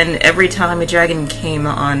playthroughs, and every time a dragon came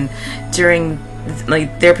on during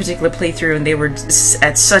their particular playthrough and they were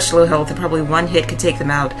at such low health that probably one hit could take them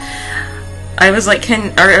out, I was like,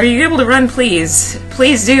 are you able to run, please?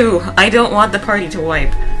 Please do. I don't want the party to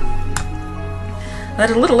wipe.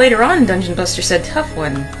 But a little later on, Dungeon Buster said, tough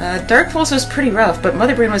one. Dark Falls was pretty rough, but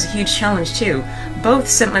Mother Brain was a huge challenge too. Both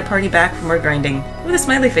sent my party back for more grinding, with a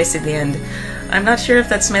smiley face at the end. I'm not sure if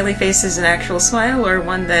that smiley face is an actual smile, or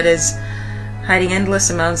one that is hiding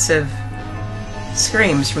endless amounts of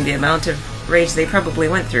screams from the amount of rage they probably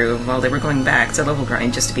went through while they were going back to level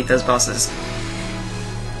grind just to beat those bosses.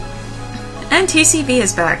 And TCB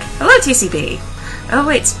is back. Hello, TCB! Oh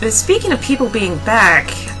wait, speaking of people being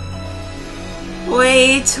back,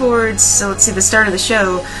 way towards, so let's see, the start of the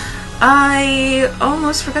show, I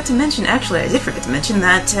almost forgot to mention, actually I did forget to mention,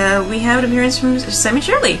 that we have an appearance from Simon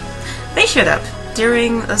Shirley. They showed up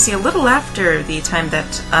during, let's see, a little after the time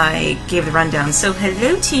that I gave the rundown, so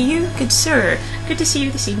hello to you, good sir. Good to see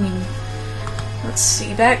you this evening. Let's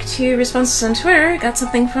see, back to responses on Twitter. Got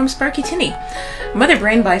something from Sparky Tinny. Mother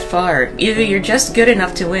Brain by far. Either you're just good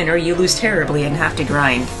enough to win, or you lose terribly and have to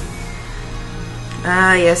grind.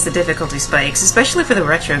 Ah, yes, the difficulty spikes, especially for the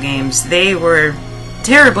retro games. They were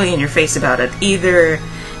terribly in your face about it. Either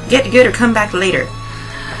get good or come back later.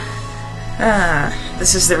 Ah,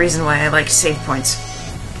 this is the reason why I like save points.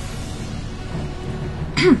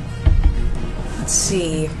 Let's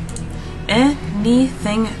see.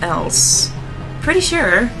 Anything else? Pretty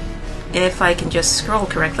sure, if I can just scroll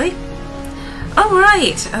correctly. Oh,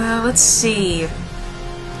 right! Let's see.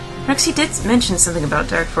 Rexy did mention something about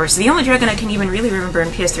Dark Force. The only dragon I can even really remember in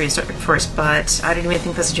PS3 is Dark Force, but I didn't even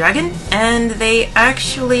think that's a dragon. And they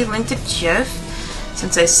actually linked it to Jeff,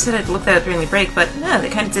 since I said I'd look that up during the break, but no, they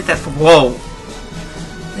kind of did that for— Whoa!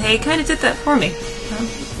 They kind of did that for me.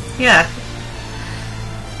 Yeah.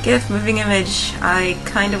 GIF, moving image, I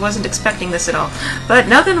kind of wasn't expecting this at all. But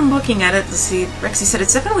now that I'm looking at it, let's see, Rexy said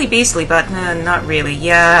it's definitely beastly, but not really.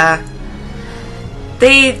 Yeah.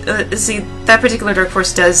 They, see, that particular Dark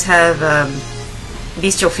Force does have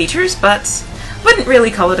bestial features, but wouldn't really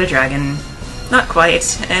call it a dragon. Not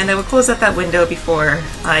quite. And I will close up that window before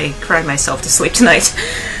I cry myself to sleep tonight.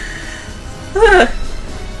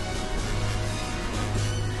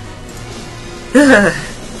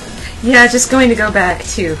 Yeah, just going to go back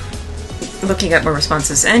to looking at more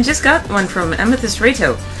responses, and just got one from Amethyst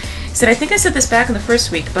Rato. He said, I think I said this back in the first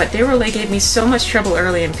week, but Dayrolay gave me so much trouble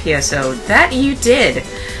early in PSO. That you did!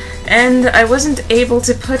 And I wasn't able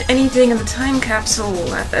to put anything in the time capsule,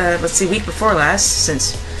 let's see, week before last,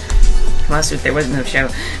 since last week there was no show,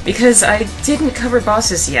 because I didn't cover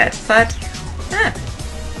bosses yet, but Ah.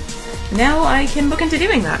 Now I can look into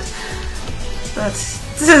doing that. But...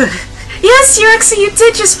 yes, Eurexa, you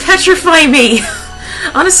did just petrify me!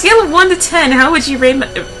 On a scale of 1 to 10, how would you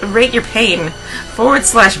rate your pain? /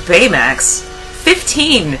 Baymax.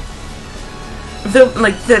 15!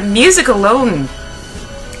 The music alone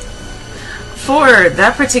for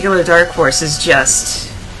that particular Dark Horse is just...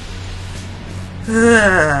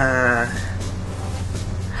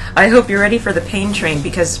 I hope you're ready for the pain train,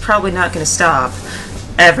 because it's probably not going to stop.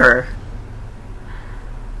 Ever.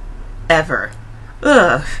 Ever.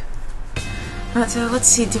 Ugh. But, let's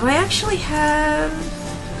see, do I actually have...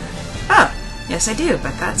 Oh, yes I do,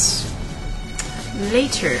 but that's...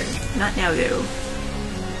 later. Not now, though.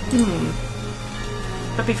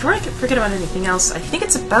 But before I forget about anything else, I think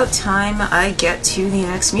it's about time I get to the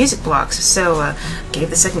next music blocks. So, gave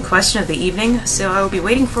the second question of the evening, so I will be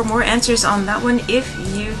waiting for more answers on that one if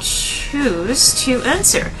you choose to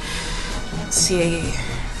answer. Let's see...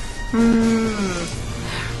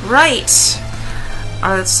 Right!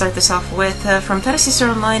 Let's start this off with, from Phantasy Star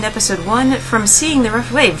Online, Episode 1, From Seeing the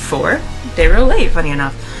Rough Wave 4, Daryl Lay, funny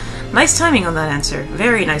enough. Nice timing on that answer.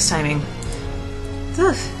 Very nice timing.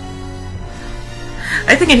 Ugh.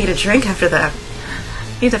 I think I need a drink after that.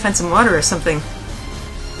 I need to find some water or something.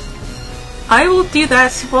 I will do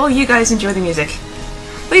that while you guys enjoy the music.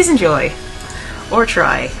 Please enjoy. Or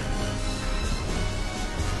try.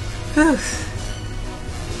 Ugh.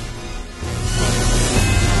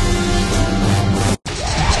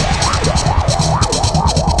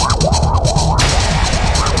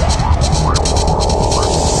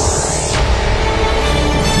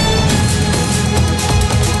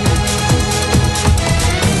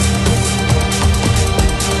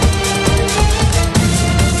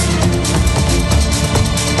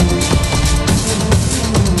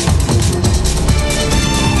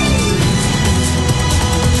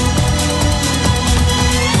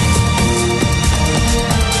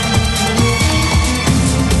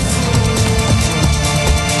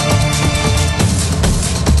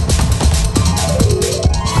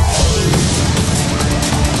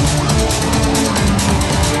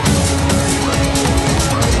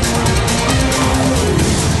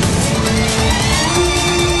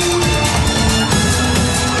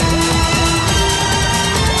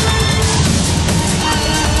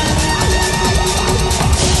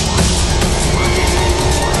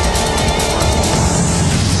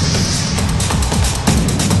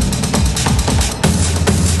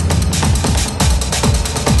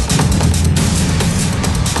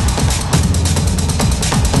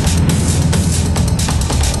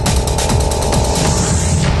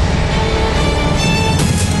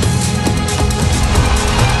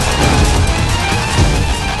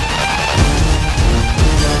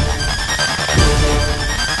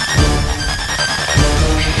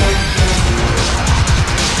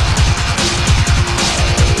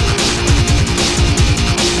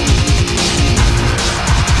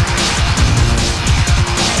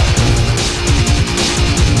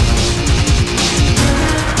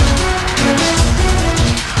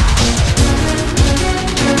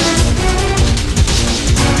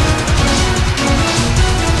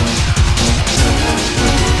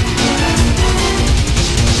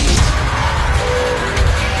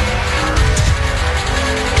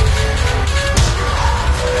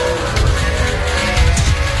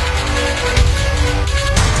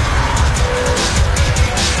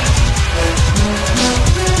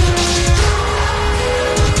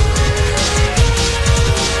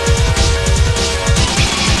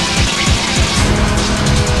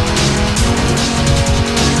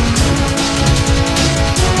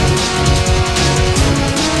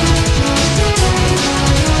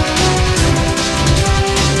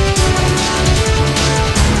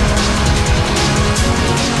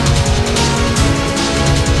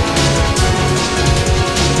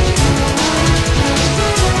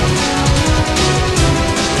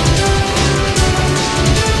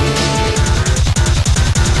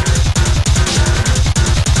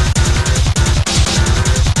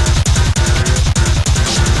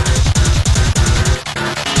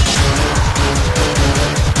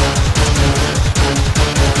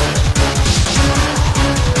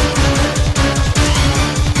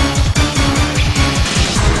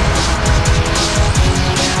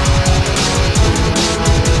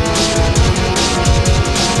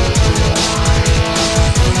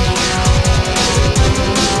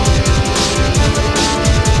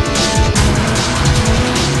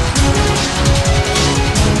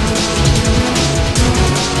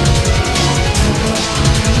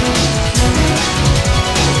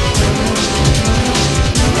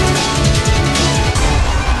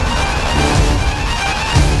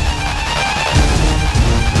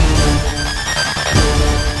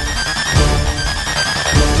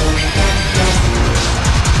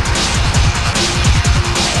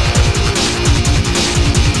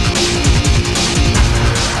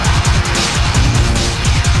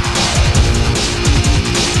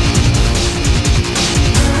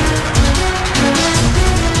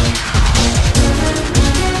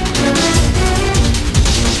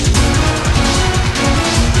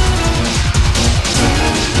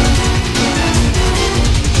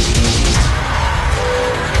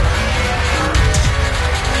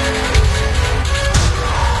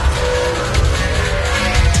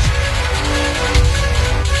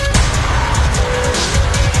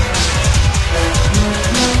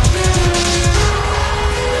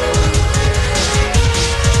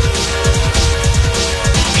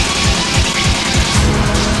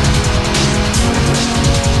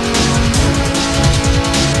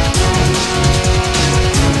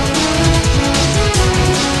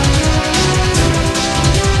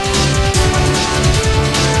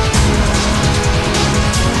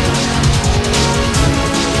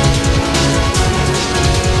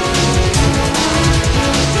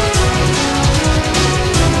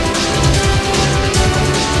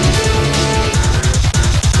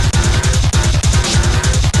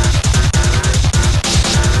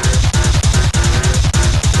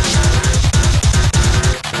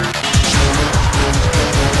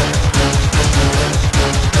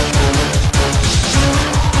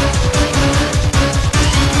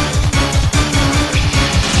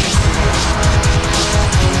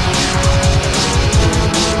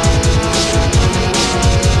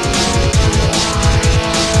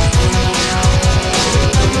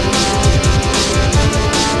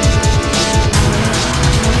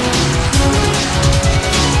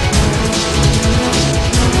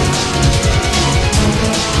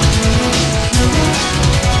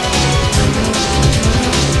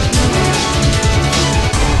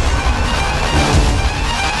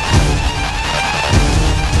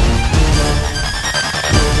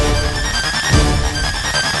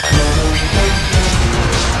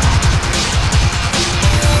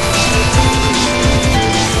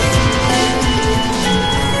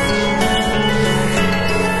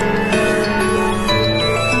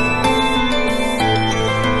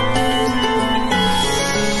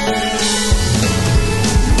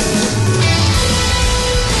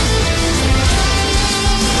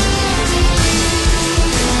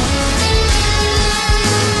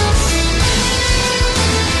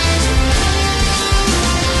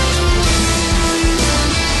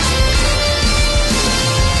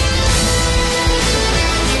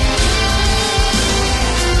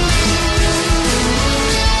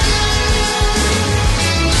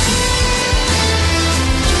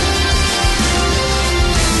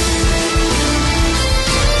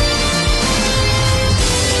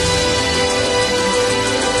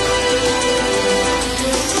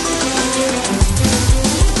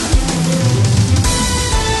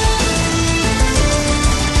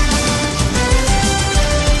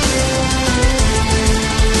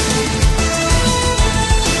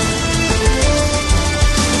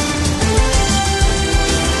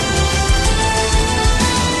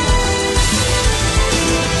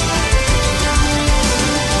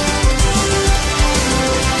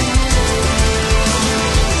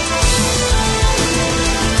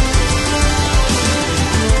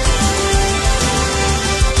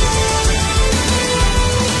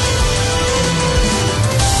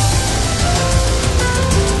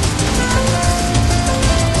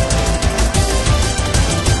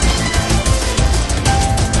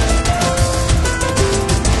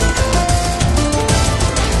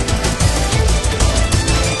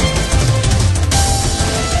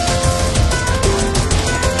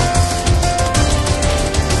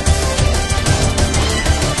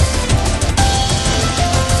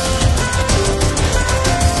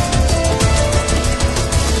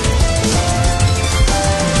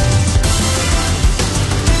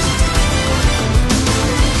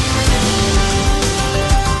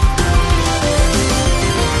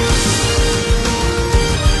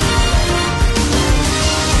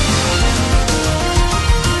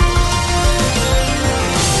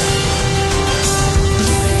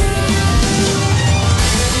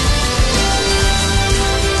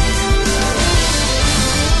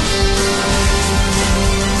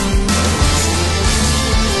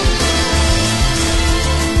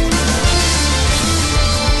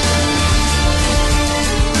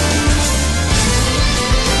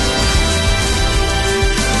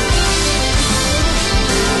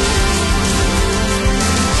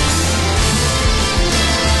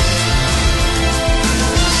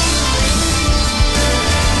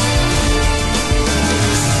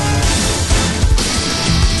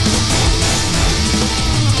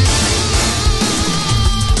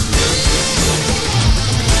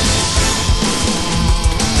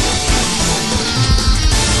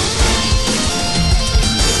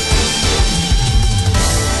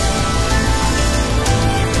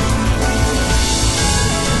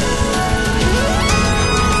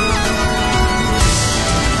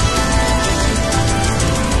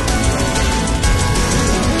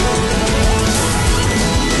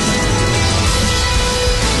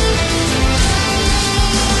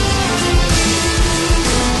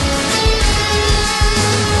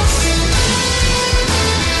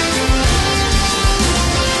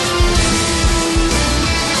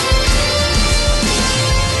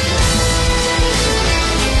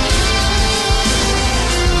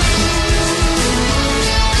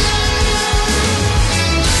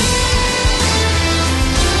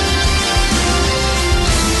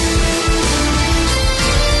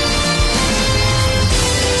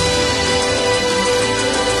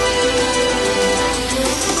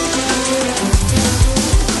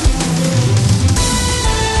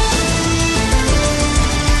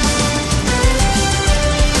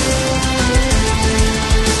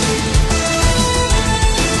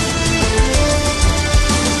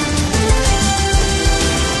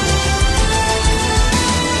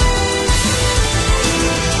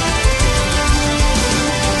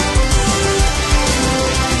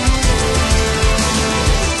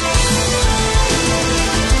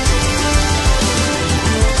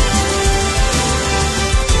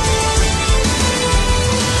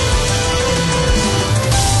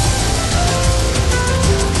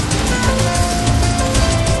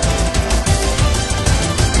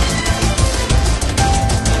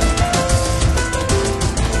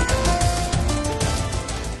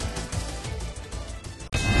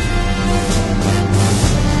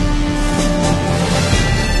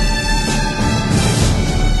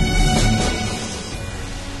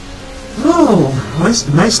 Oh,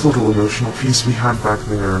 nice little emotional piece we had back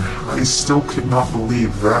there. I still could not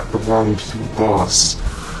believe that belonged to a boss.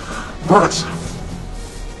 But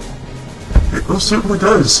it most certainly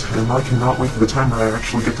does, and I cannot wait for the time when I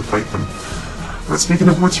actually get to fight them. But speaking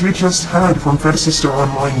of which, we just had from Phantasy Star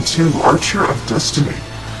Online 2, Archer of Destiny.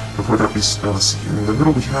 Before that, in the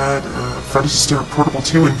middle we had Phantasy Star Portable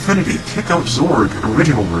 2 Infinity, Kick Out Zorg,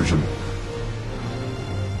 original version.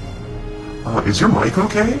 Is your mic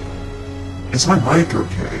okay? Is my mic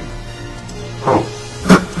okay? Oh.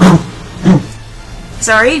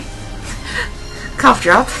 Sorry. Cough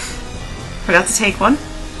drop. Forgot to take one.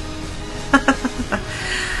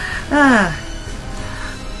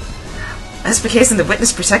 As the case in the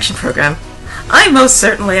Witness Protection Program, I most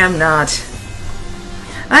certainly am not.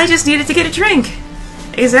 I just needed to get a drink.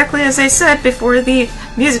 Exactly as I said before the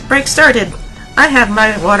music break started. I have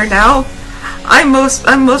my water now. I'm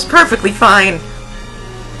most perfectly fine.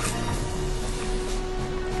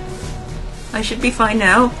 I should be fine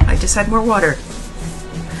now. I just had more water.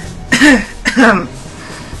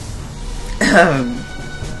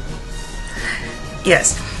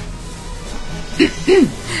 Yes.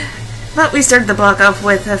 But we started the block off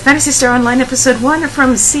with Phantasy Star Online Episode 1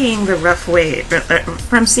 from Seeing the Rough Wave,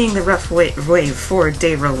 for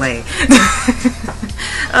De Relay.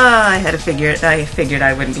 I figured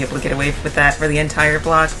I wouldn't be able to get away with that for the entire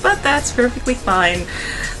block, but that's perfectly fine.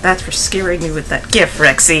 That's for scaring me with that GIF,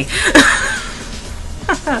 Rexy.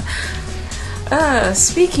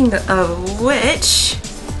 Speaking of which,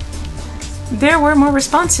 there were more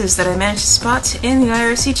responses that I managed to spot in the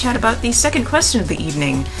IRC chat about the second question of the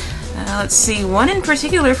evening. Let's see, one in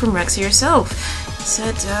particular from Rexy herself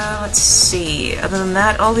said, let's see, other than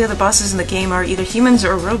that, all the other bosses in the game are either humans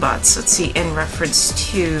or robots. Let's see, in reference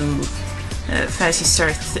to Phantasy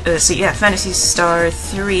Star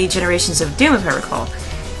 3 Generations of Doom, if I recall.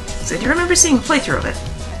 So I do remember seeing a playthrough of it.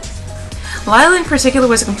 Lyle in particular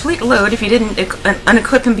was a complete load if you didn't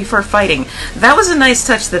unequip him before fighting. That was a nice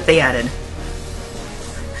touch that they added.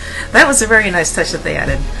 That was a very nice touch that they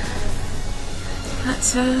added.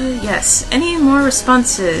 But, yes. Any more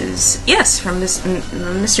responses? Yes, from Mr.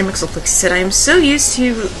 Mixelflix said, I am so used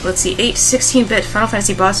to, let's see, 8 16-bit Final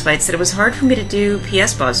Fantasy boss fights that it was hard for me to do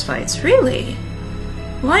PS boss fights. Really?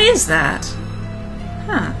 Why is that?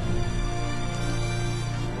 Huh.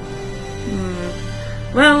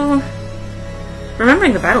 Well,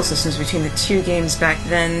 remembering the battle systems between the two games back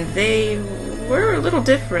then, they were a little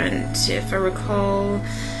different, if I recall.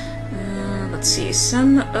 Let's see,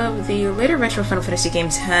 some of the later retro Final Fantasy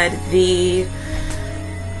games had the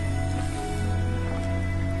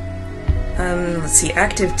let's see,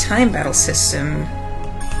 active time battle system.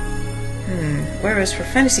 Whereas for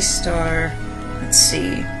Phantasy Star, let's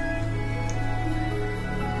see.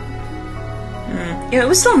 Yeah, it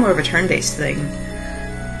was still more of a turn-based thing.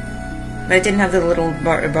 But it didn't have the little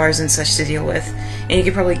bars and such to deal with. And you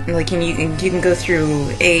could probably, like, you can go through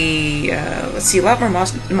let's see, a lot more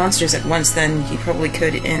monsters at once than you probably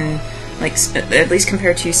could in, like, at least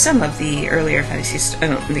compared to some of the earlier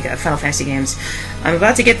Final Fantasy games. I'm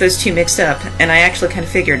about to get those two mixed up, and I actually kind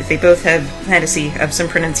of figured if they both have fantasy of some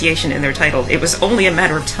pronunciation in their title, it was only a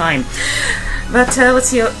matter of time. But, let's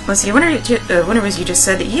see, whenever you just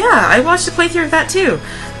said, yeah, I watched a playthrough of that too.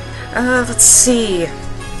 Let's see.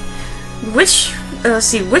 Which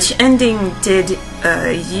ending did you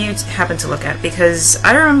happen to look at? Because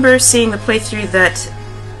I remember seeing the playthrough that,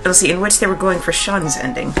 in which they were going for Sean's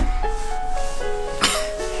ending.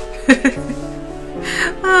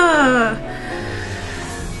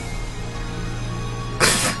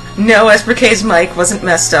 No, Esperk's mic wasn't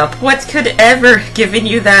messed up. What could ever given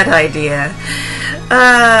you that idea?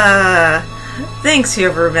 Thanks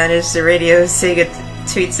whoever managed the Radio Sega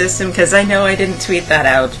tweet system, because I know I didn't tweet that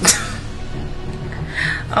out.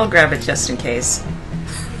 I'll grab it just in case.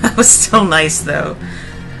 That was still nice, though.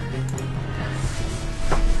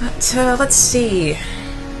 But, let's see.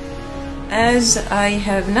 As I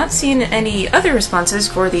have not seen any other responses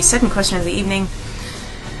for the second question of the evening,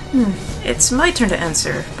 it's my turn to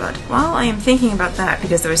answer, but while I am thinking about that,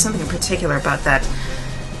 because there was something in particular about that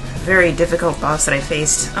very difficult boss that I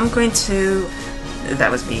faced, I'm going to...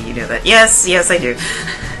 That was me, you know that. Yes, I do.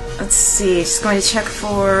 Let's see, just going to check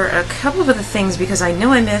for a couple of other things, because I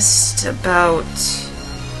know I missed about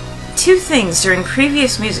 2 things during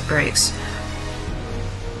previous music breaks.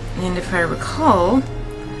 And if I recall,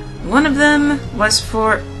 one of them was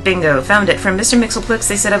for... Bingo, found it, from Mr. Mixelplix.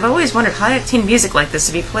 They said, I've always wanted high-octane music like this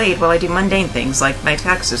to be played while I do mundane things, like my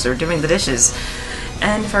taxes or doing the dishes.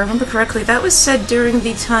 And if I remember correctly, that was said during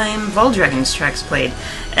the time Voldragon's tracks played.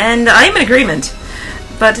 And I am in agreement.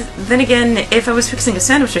 But then again, if I was fixing a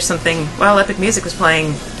sandwich or something while epic music was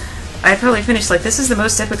playing, I'd probably finish like, this is the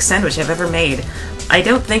most epic sandwich I've ever made. I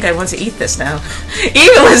don't think I want to eat this now.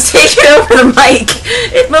 Evil has taken over the mic!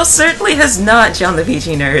 It most certainly has not, John the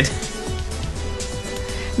VG Nerd.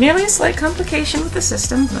 Merely a slight complication with the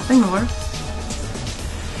system, nothing more.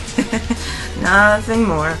 Nothing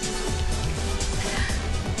more.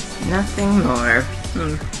 Nothing more.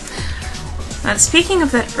 Speaking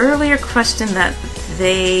of that earlier question that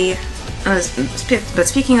they... but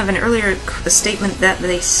speaking of an earlier statement that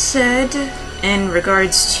they said in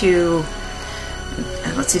regards to...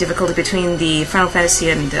 let's see, difficulty between the Final Fantasy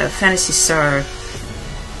and Phantasy Star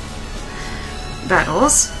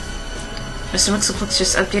battles. Mr. Mixelplex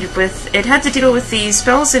just updated with, it had to deal with the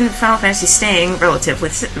spells in Final Fantasy staying relatively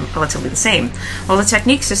the same, while the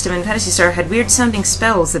technique system in Phantasy Star had weird sounding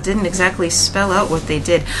spells that didn't exactly spell out what they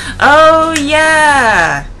did. Oh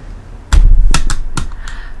yeah!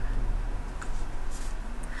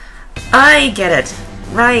 I get it.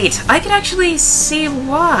 Right. I could actually see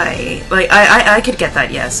why. Like, I could get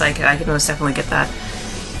that, yes. I could most definitely get that.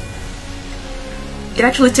 It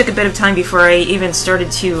actually took a bit of time before I even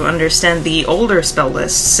started to understand the older spell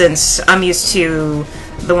lists, since I'm used to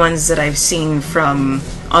the ones that I've seen from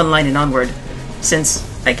online and onward, since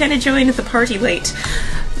I kind of joined the party late.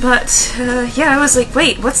 But, yeah, I was like,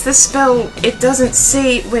 wait, what's this spell? It doesn't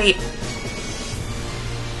say... wait...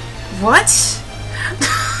 what?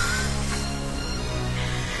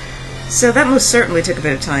 So that most certainly took a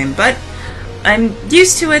bit of time, but I'm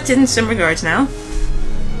used to it in some regards now.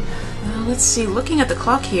 Let's see, looking at the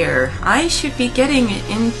clock here, I should be getting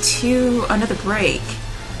into another break.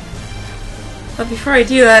 But before I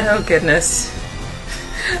do that, oh goodness.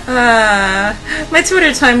 My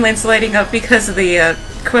Twitter timeline's lighting up because of the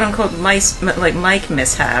quote-unquote mic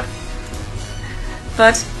mishap.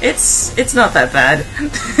 But it's not that bad.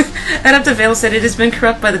 And up to Vale said it has been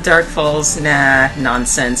corrupted by the Dark Falls. Nah,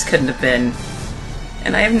 nonsense, couldn't have been.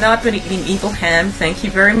 And I have not been eating evil ham, thank you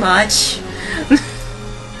very much.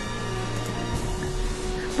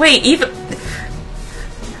 Wait, evil...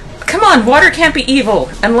 come on, water can't be evil,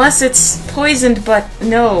 unless it's poisoned, but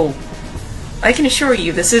no. I can assure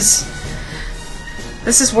you, this is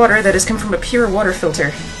water that has come from a pure water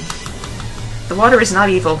filter. The water is not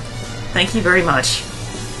evil. Thank you very much.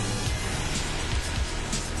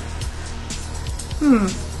 You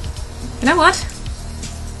know what?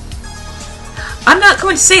 I'm not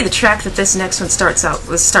going to say the track that this next one starts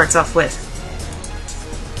off with.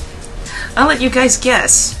 I'll let you guys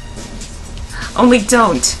guess. Only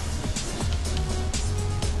don't.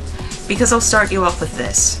 Because I'll start you off with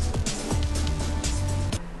this.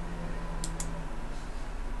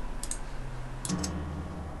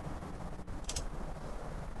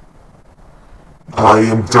 I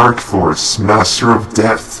am Dark Force, Master of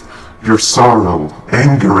Death. Your sorrow,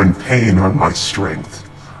 anger, and pain are my strength.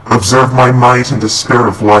 Observe my might and despair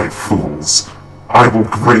of life, fools. I will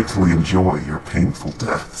greatly enjoy your painful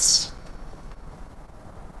deaths.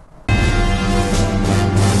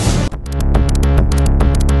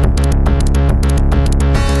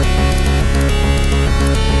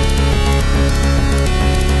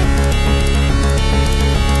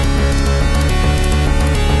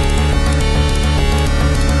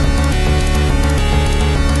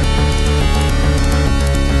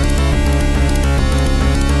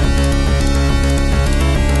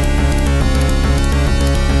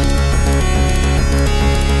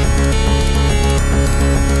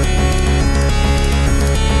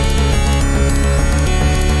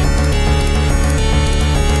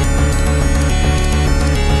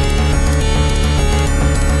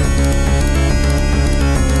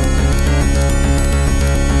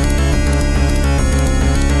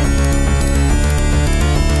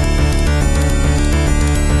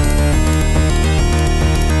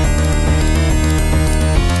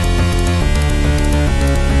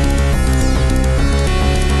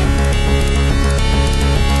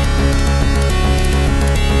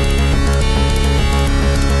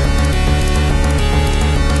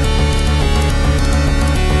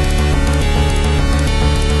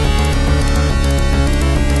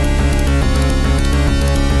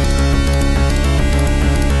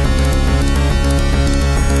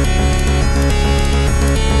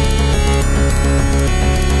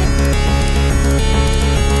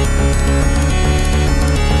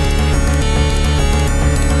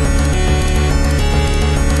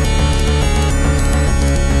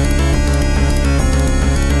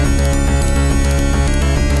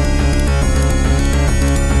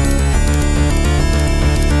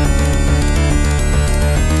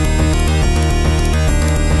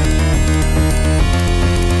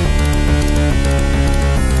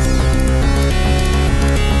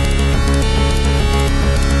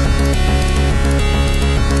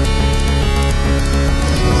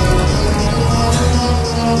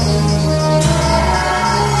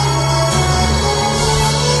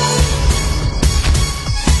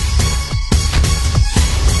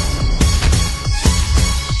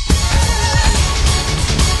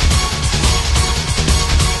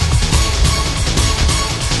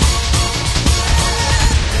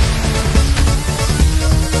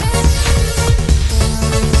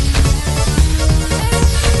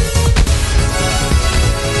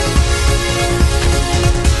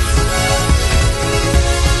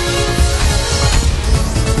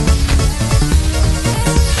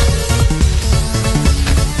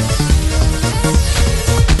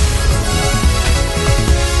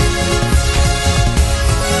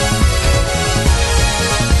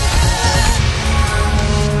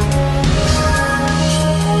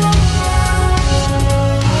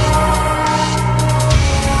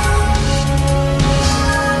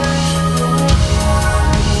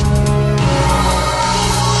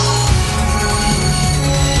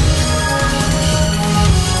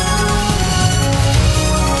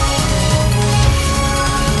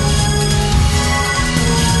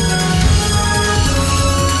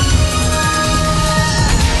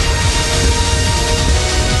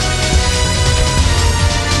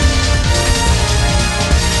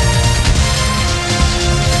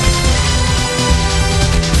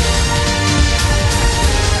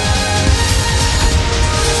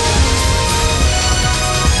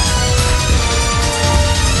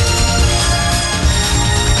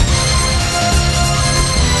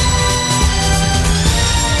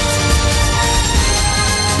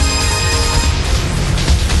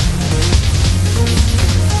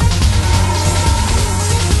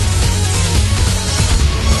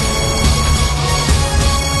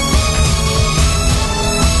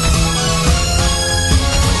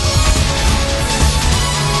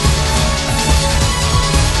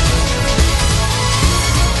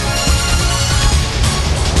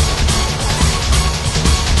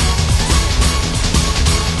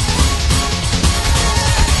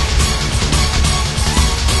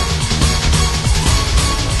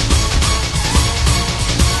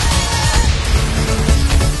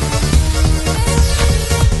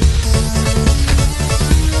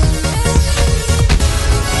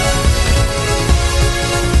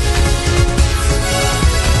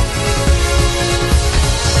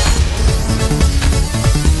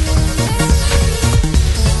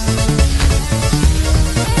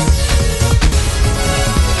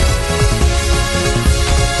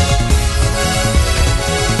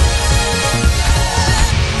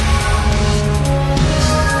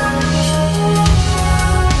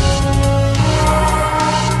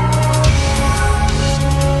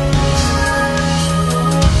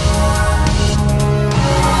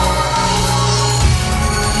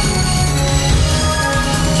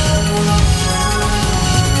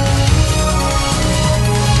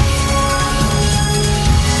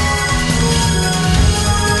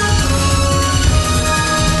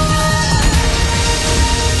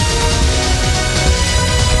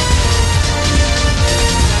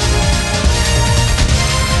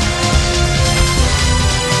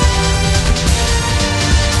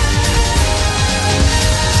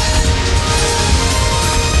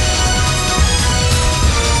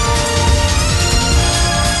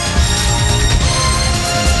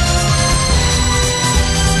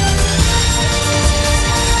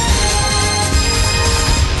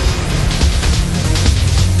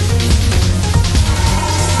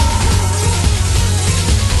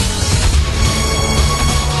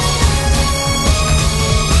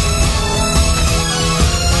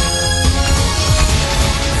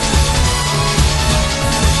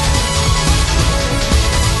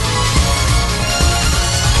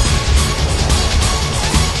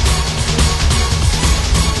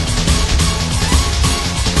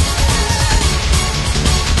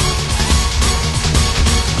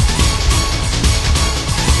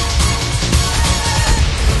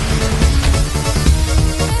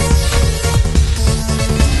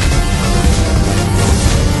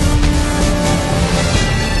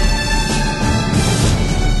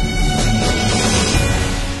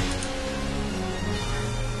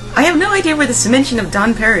 I have no idea where this mention of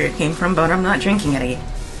Don Perrier came from, but I'm not drinking any.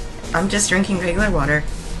 I'm just drinking regular water.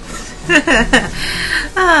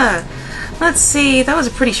 Let's see, that was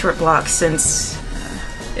a pretty short block since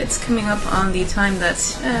it's coming up on the time that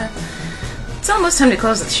it's almost time to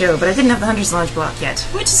close the show, but I didn't have the Hunter's Lounge block yet,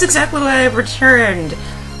 which is exactly why I've returned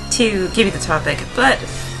to give you the topic. But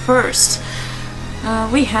first,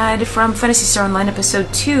 we had from Phantasy Star Online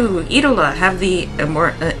episode 2, Idola have the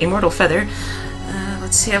Immortal Feather.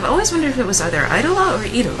 Let's see, I've always wondered if it was either Idola or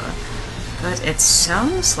Idola, but it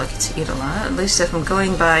sounds like it's Idola, at least if I'm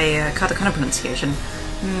going by katakana pronunciation.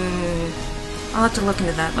 I'll have to look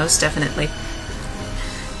into that most definitely.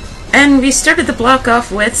 And we started the block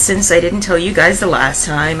off with, since I didn't tell you guys the last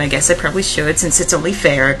time, I guess I probably should since it's only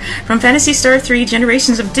fair, from Phantasy Star 3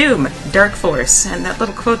 Generations of Doom, Dark Force. And that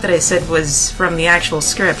little quote that I said was from the actual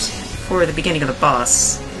script for the beginning of the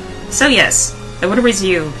boss. So yes, I would raise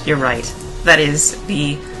you, you're right. That is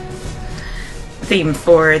the theme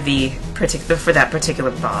for that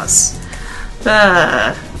particular boss.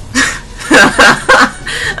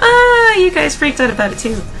 You guys freaked out about it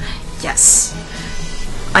too. Yes.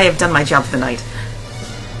 I have done my job for the night.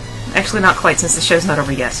 Actually, not quite, since the show's not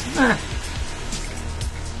over yet.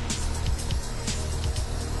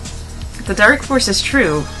 The Dark Force is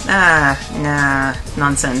true. Nah.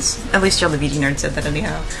 Nonsense. At least John the VG Nerd said that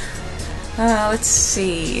anyhow. Let's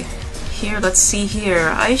see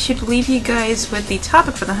here. I should leave you guys with the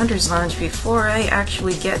topic for the Hunter's Lounge before I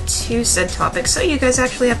actually get to said topic, so you guys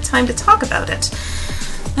actually have time to talk about it.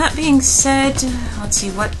 That being said, let's see,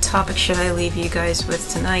 what topic should I leave you guys with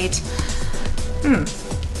tonight?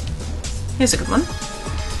 Here's a good one.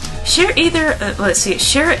 Share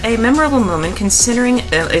a memorable moment concerning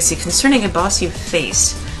a boss you've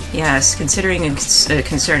faced. Yes, considering and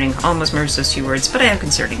concerning almost merge those two words, but I have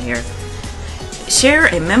concerning here. Share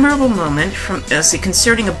a memorable moment from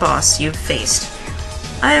concerning a boss you've faced.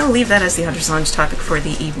 I'll leave that as the Hunter's Lounge topic for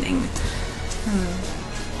the evening.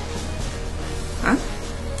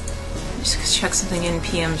 Just check something in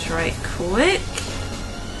PMs right quick.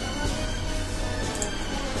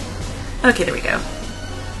 Okay, there we go.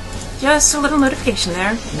 Just a little notification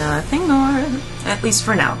there. Nothing more. At least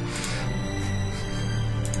for now.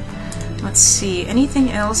 Let's see.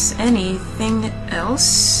 Anything else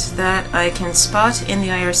that I can spot in the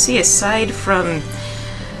IRC aside from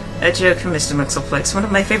a joke from Mr. Mixelflix? One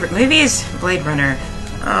of my favorite movies? Blade Runner.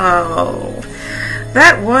 Oh.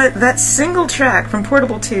 That single track from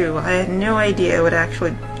Portable 2, I had no idea would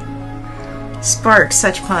actually spark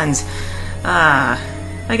such puns. I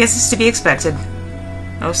guess it's to be expected.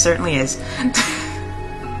 Oh, certainly is.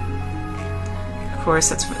 Of course,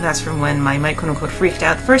 that's from when my mic quote-unquote freaked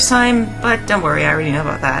out the first time, but don't worry, I already know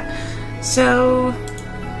about that. So,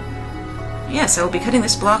 yes, I will be cutting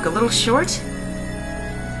this block a little short,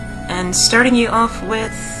 and starting you off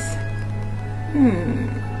with,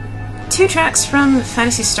 2 tracks from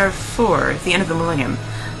Phantasy Star 4, The End of the Millennium.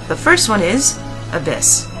 The first one is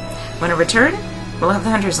Abyss. When I return, we'll have the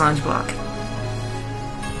Hunter's Lounge block.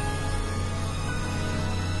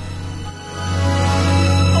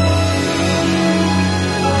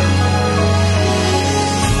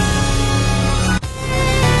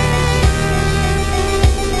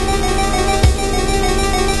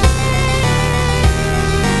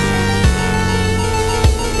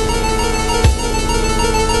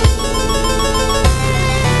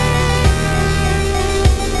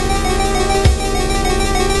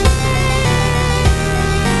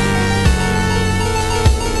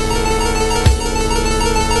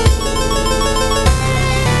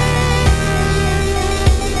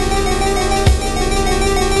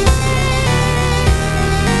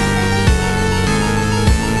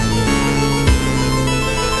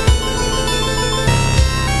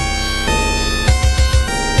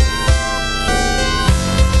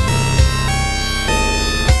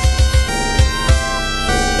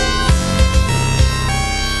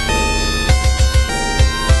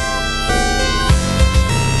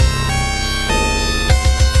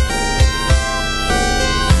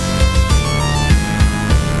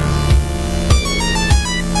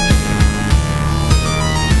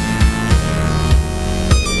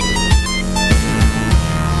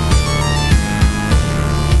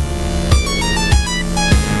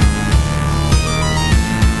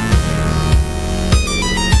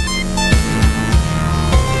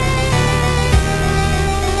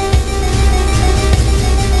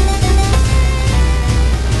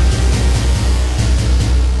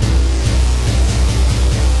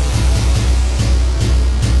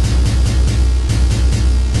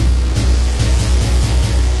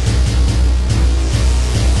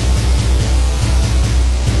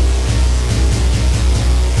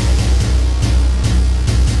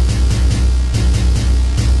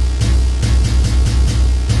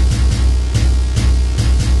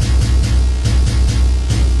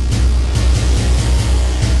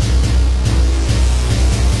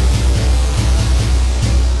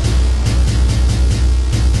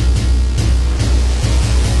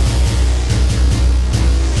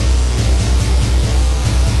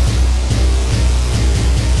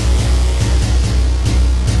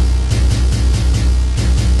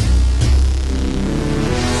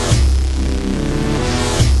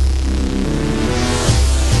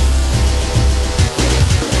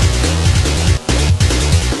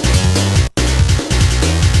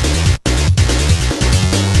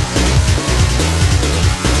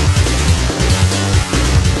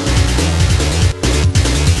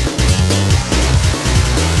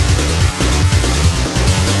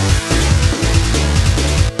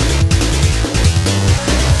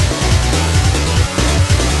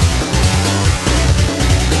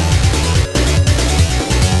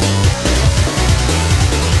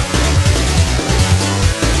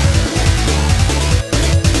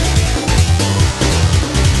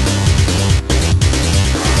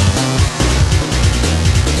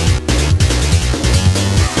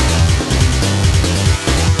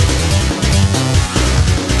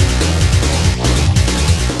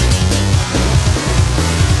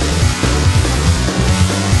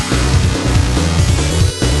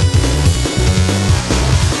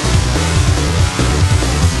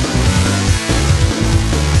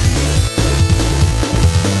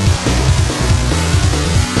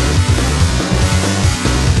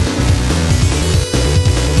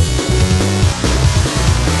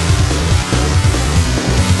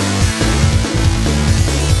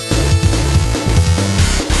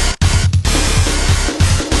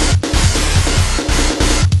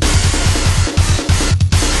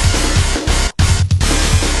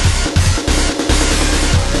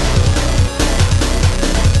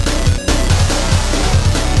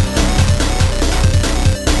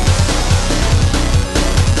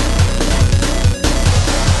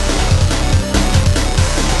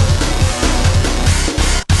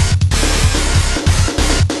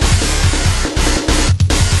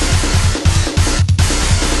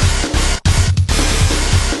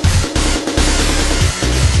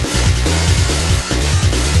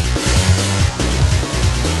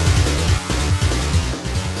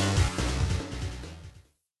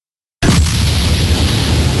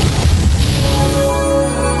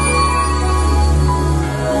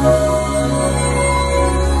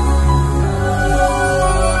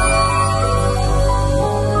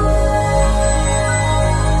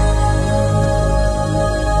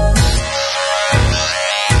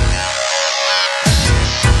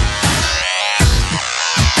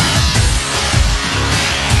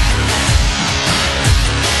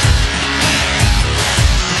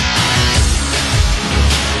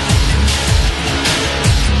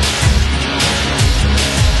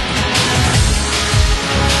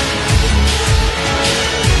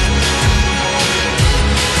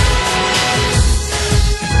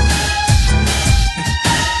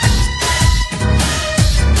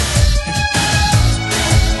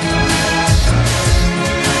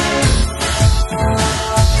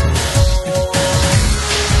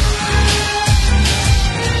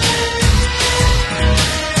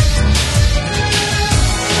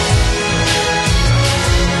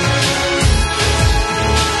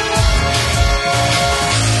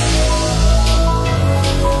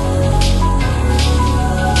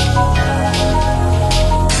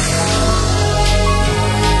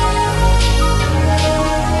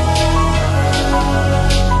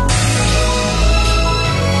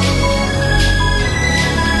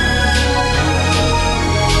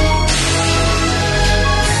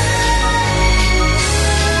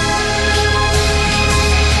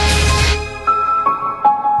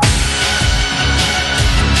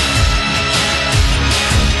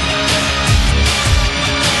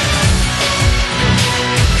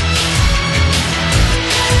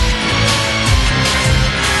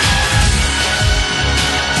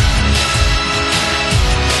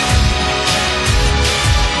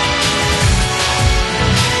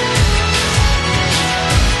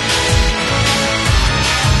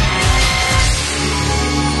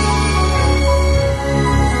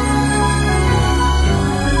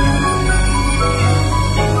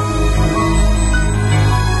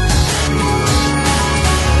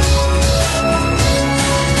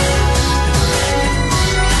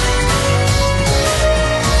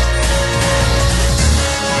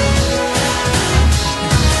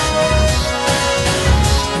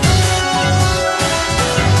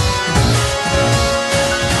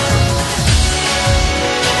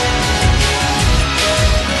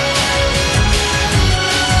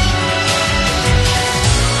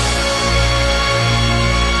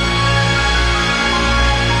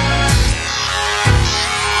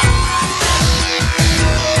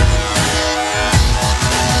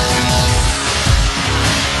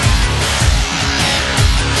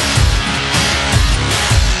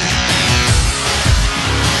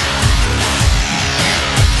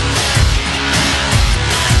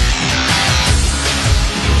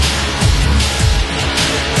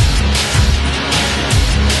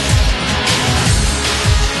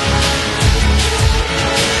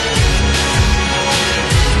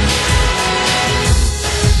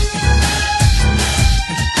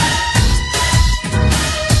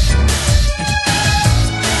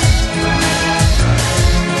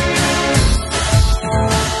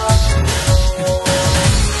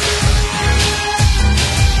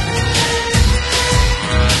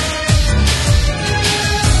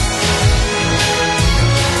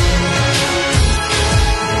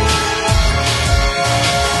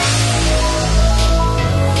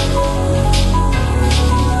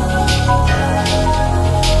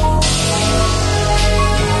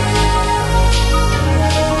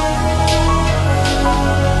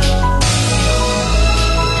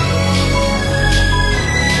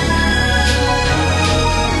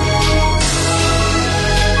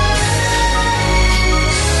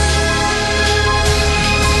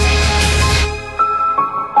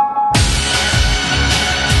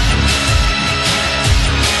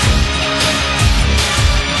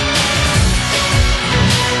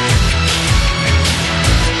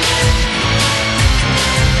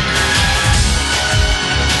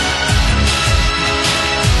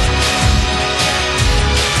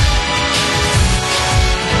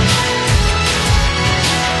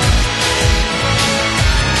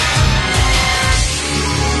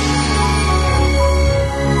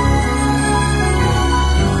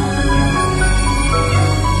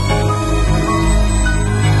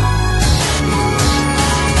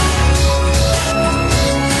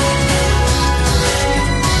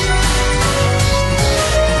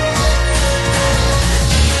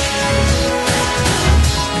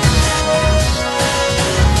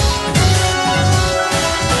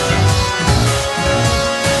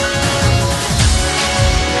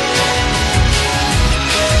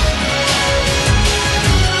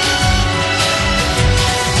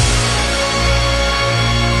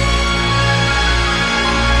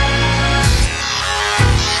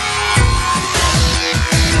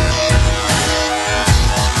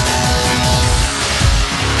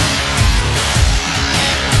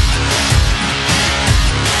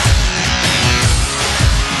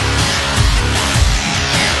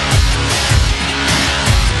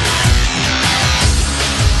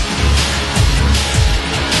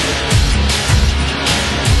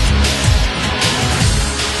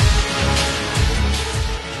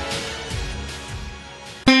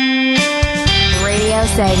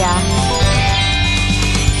 Sega.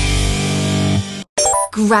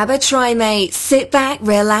 Grab a trimate, sit back,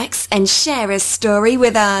 relax, and share a story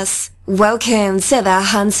with us. Welcome to the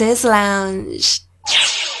Hunter's Lounge.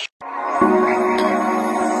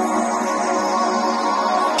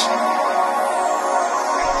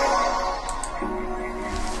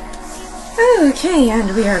 Okay,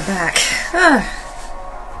 and we are back.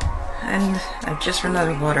 And I've just run out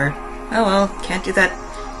of water. Oh well, can't do that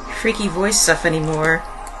freaky voice stuff anymore.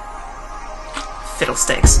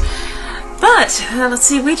 Fiddlesticks. But, let's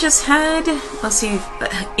see, we just had,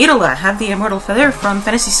 Idola have the Immortal Feather from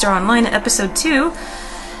Phantasy Star Online Episode 2,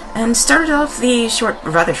 and started off the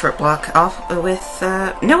rather short block off with,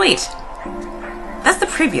 no wait! That's the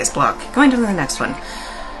previous block. Going to the next one.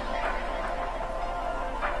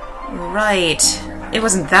 Right. It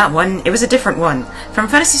wasn't that one, it was a different one. From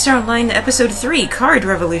Phantasy Star Online Episode 3, Card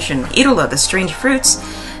Revolution, Idola, The Strange Fruits,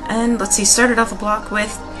 and let's see, started off the block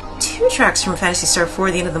with 2 tracks from Phantasy Star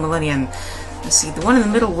 4, The End of the Millennium. Let's see, the one in the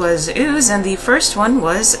middle was Ooze, and the first one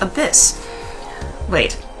was Abyss.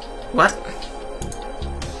 Wait, what?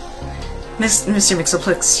 Mr.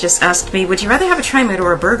 Mixelplix just asked me, would you rather have a Trimate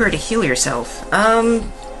or a burger to heal yourself?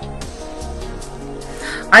 I'm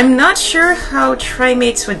not sure how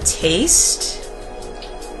Trimates would taste,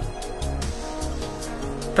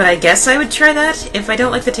 but I guess I would try that. If I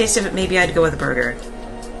don't like the taste of it, maybe I'd go with a burger.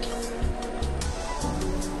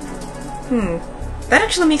 That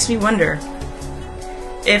actually makes me wonder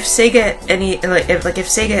if Sega if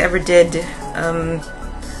Sega ever did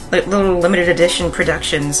like little limited edition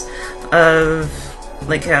productions of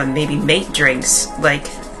like maybe mate drinks. Like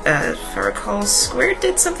if I recall, Square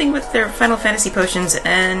did something with their Final Fantasy potions,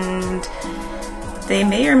 and they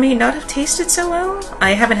may or may not have tasted so well.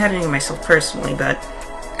 I haven't had any myself personally, but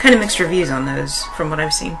kind of mixed reviews on those from what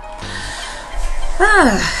I've seen.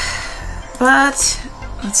 But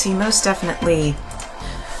let's see, most definitely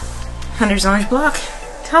Hunter's Lounge block.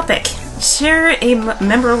 Topic. Share a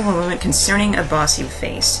memorable moment concerning a boss you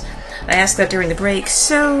faced. I asked that during the break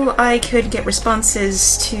so I could get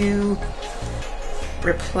responses to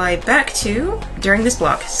reply back to during this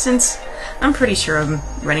block, since I'm pretty sure I'm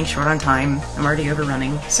running short on time. I'm already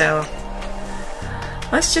overrunning, so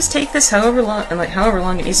let's just take this however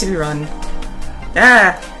long it needs to be run.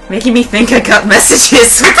 Making me think I got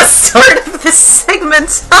messages with the start of this segment.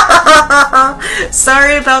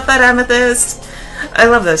 Sorry about that, Amethyst. I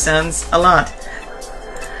love those sounds a lot.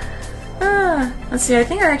 Let's see, I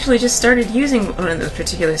think I actually just started using one of those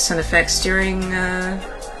particular sound effects during, I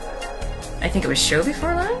think it was Show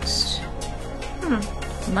Before Last?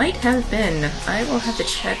 Might have been. I will have to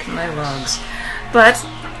check my logs. But,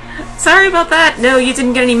 sorry about that. No, you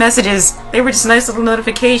didn't get any messages. They were just nice little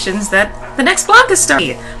notifications that the next block is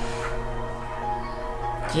starting.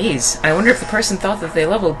 Jeez, I wonder if the person thought that they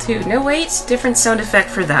leveled too. No, wait, different sound effect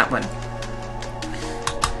for that one.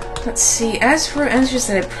 Let's see, as for answers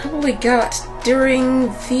that I probably got during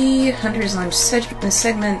the Hunter's Lounge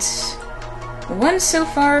segment, one so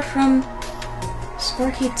far from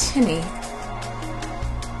Sparky Tinny.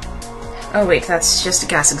 Oh wait, that's just a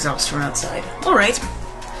gas exhaust from outside. Alright.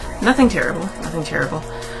 Nothing terrible, nothing terrible.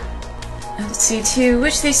 Let's see, to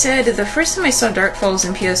which they said, the first time I saw Dark Falls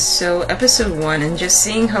in PSO Episode 1 and just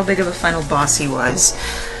seeing how big of a final boss he was.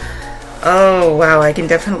 Oh wow, I can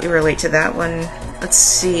definitely relate to that one. Let's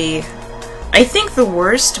see. I think the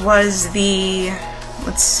worst was the...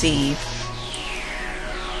 let's see.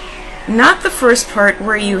 Not the first part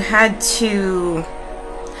where you had to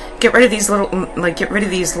get rid of these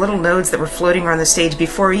little nodes that were floating around the stage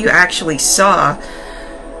before you actually saw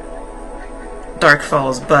Dark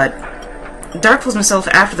Falls, but Dark Falls himself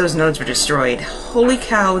after those nodes were destroyed. Holy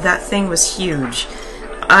cow, that thing was huge.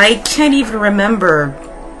 I can't even remember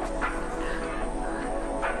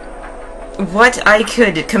what I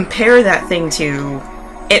could compare that thing to.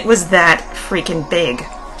 It was that freaking big.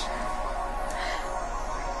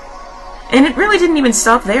 And it really didn't even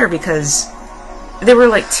stop there, because there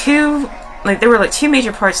were two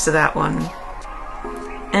major parts to that one.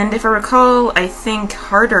 And if I recall, I think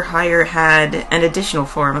Hard or Higher had an additional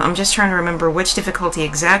form. I'm just trying to remember which difficulty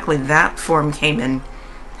exactly that form came in.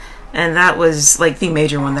 And that was, like, the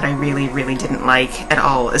major one that I really, really didn't like at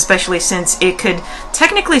all. Especially since it could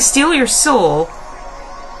technically steal your soul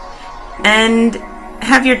and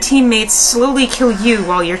have your teammates slowly kill you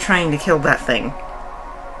while you're trying to kill that thing.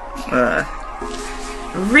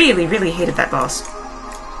 Really, really hated that boss.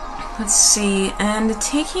 Let's see, and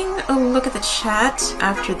taking a look at the chat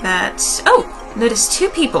after that... oh! Noticed 2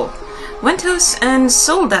 people. Wentos and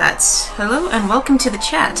Soldat. Hello and welcome to the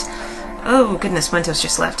chat. Oh goodness, Wentos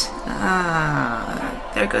just left.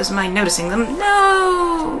 there goes my noticing them.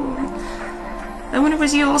 No! I wonder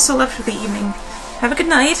was you also left for the evening. Have a good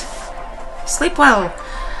night. Sleep well.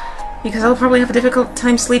 Because I'll probably have a difficult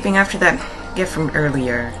time sleeping after that gift from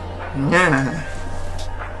earlier. Yeah.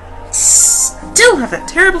 Still have that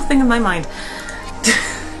terrible thing in my mind.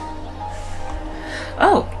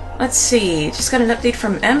 Oh, let's see. Just got an update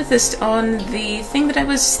from Amethyst on the thing that I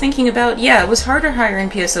was thinking about. Yeah, it was harder higher in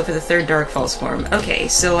PSO for the third Dark Falls form. Okay,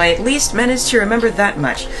 so I at least managed to remember that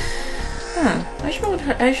much. Huh. I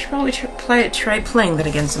should probably try playing that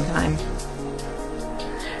again sometime.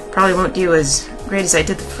 Probably won't do as great as I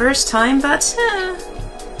did the first time, but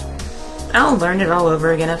I'll learn it all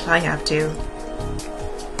over again if I have to.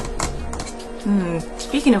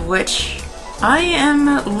 Speaking of which, I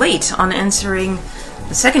am late on answering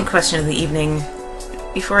the second question of the evening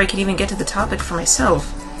before I can even get to the topic for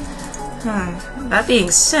myself. That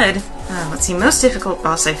being said, let's see, most difficult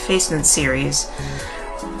boss I've faced in the series.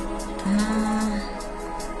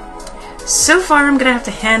 So far, I'm gonna have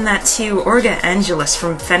to hand that to Orga Angelus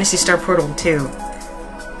from Phantasy Star Portal 2.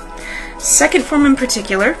 Second form in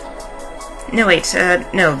particular. No, wait,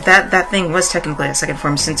 no, that thing was technically a second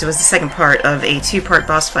form since it was the second part of a two-part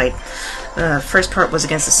boss fight. First part was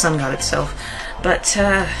against the sun god itself. But,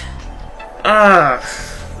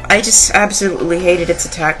 I just absolutely hated its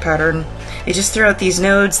attack pattern. It just threw out these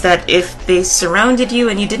nodes that if they surrounded you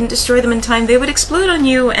and you didn't destroy them in time, they would explode on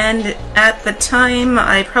you, and at the time,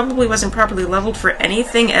 I probably wasn't properly leveled for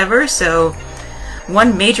anything ever, so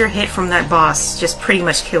one major hit from that boss just pretty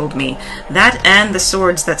much killed me. That and the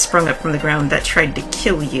swords that sprung up from the ground that tried to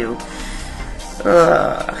kill you.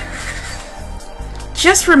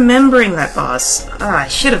 Just remembering that boss. I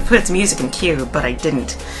should have put its music in queue, but I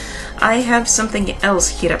didn't. I have something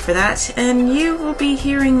else queued up for that, and you will be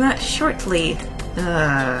hearing that shortly.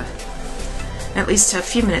 At least a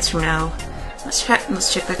few minutes from now. Let's check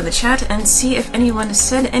back in the chat and see if anyone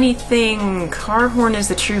said anything. Carhorn is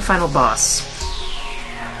the true final boss.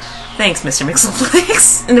 Thanks, Mr.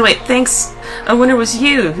 Mixelflix. No, wait, thanks. I wonder it was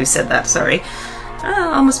you who said that, sorry.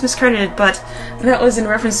 Almost miscredited, but that was in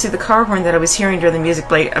reference to the car horn that I was hearing during the music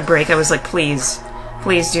break. I was like, please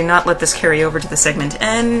do not let this carry over to the segment,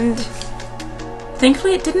 and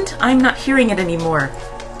thankfully it didn't. I'm not hearing it anymore.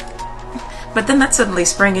 But then that suddenly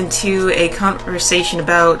sprang into a conversation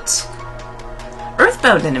about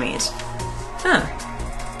Earthbound enemies. Huh.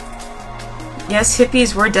 Yes,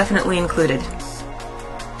 hippies were definitely included.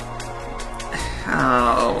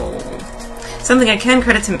 Oh. Something I can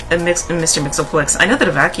credit to Mr. Mixelplex. I know that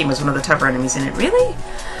a vacuum was one of the tougher enemies in it. Really?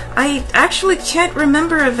 I actually can't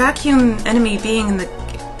remember a vacuum enemy being in the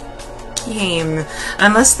game.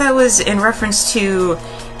 Unless that was in reference to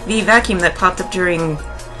the vacuum that popped up during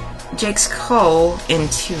Jake's call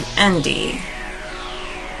into Andy.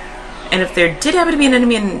 And if there did happen to be an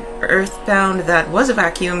enemy in Earthbound that was a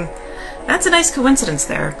vacuum, that's a nice coincidence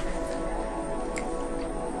there.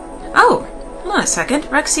 Oh! Hold on a second.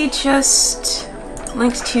 Rexy just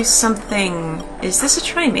linked to something. Is this a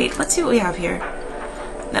Trimate? Let's see what we have here.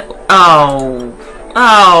 No. Oh.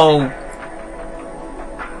 Oh.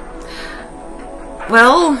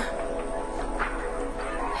 Well,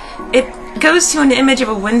 it goes to an image of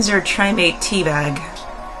a Windsor Trimate teabag.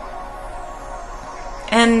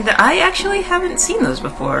 And I actually haven't seen those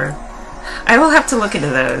before. I will have to look into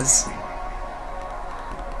those.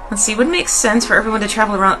 Let's see, would it make sense for everyone to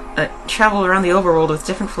travel around the overworld with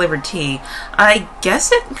different flavored tea? I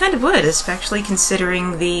guess it kind of would, especially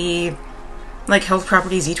considering the health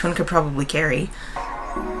properties each one could probably carry.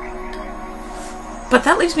 But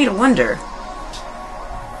that leaves me to wonder,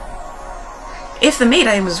 if the mate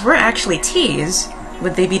items were actually teas,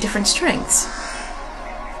 would they be different strengths?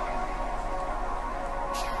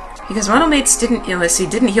 Because monomates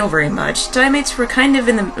didn't heal very much. Dimates were kind of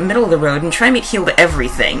in the middle of the road, and Trimate healed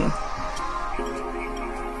everything.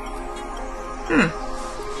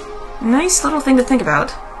 Nice little thing to think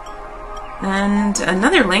about. And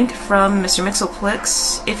another link from Mr.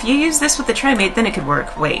 Mixelplex. If you use this with the Trimate, then it could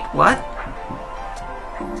work. Wait, what?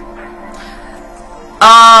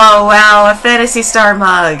 Oh, wow, a Phantasy Star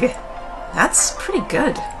mug! That's pretty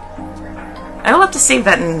good. I will have to save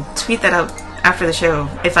that and tweet that out after the show,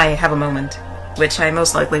 if I have a moment, which I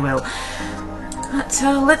most likely will. But,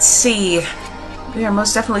 let's see. We are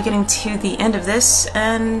most definitely getting to the end of this,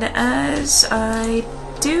 and as I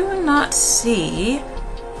do not see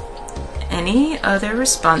any other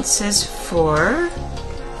responses for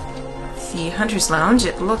the Hunter's Lounge,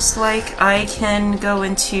 it looks like I can go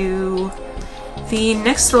into the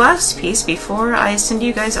next to last piece before I send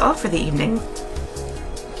you guys off for the evening.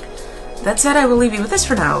 That said, I will leave you with this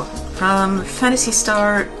for now. From Phantasy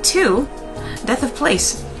Star 2, Death of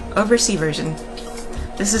Place, Oversea version.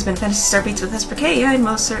 This has been Phantasy Star Beats with Esper K. I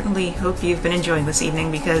most certainly hope you've been enjoying this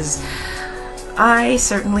evening, because I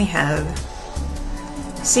certainly have.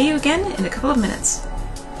 See you again in a couple of minutes.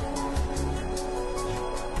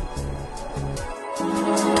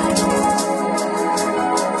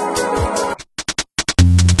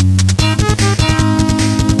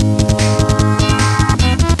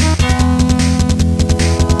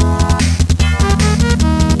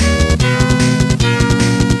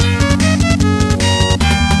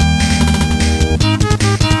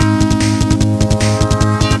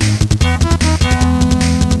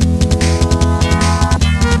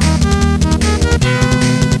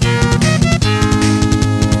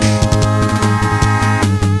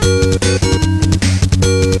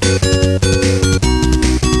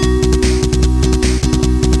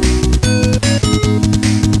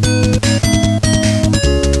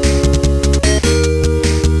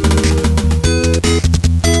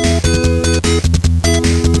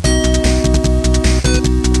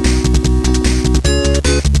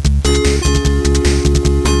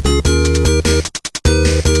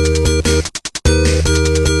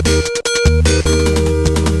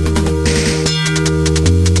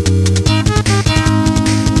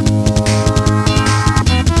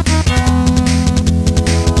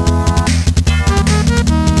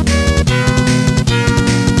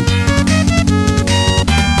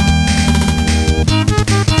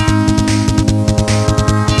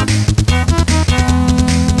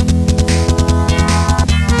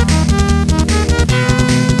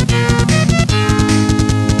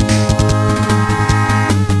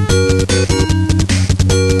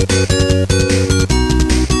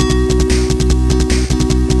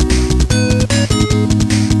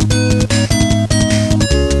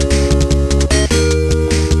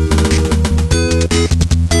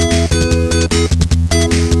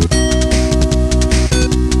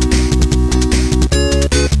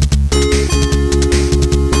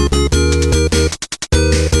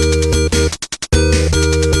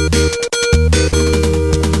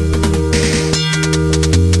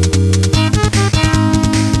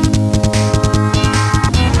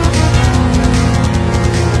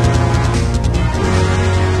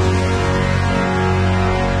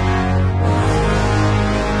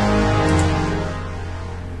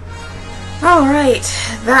 Alright,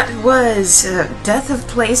 that was Death of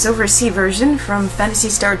Place Oversea version from Phantasy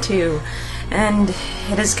Star 2, and it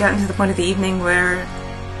has gotten to the point of the evening where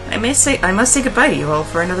I must say goodbye to you all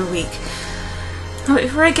for another week.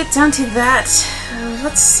 Before I get down to that,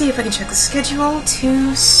 let's see if I can check the schedule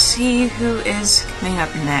to see who is coming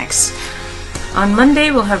up next. On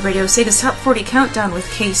Monday, we'll have Radio Sega's Top 40 Countdown with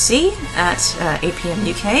KC at 8 p.m.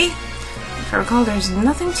 UK. If I recall, there's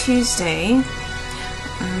nothing Tuesday.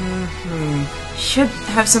 Should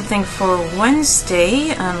have something for Wednesday,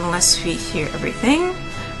 unless we hear everything.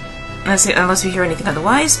 Unless we hear anything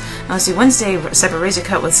otherwise. Let's see, Wednesday, separate Razor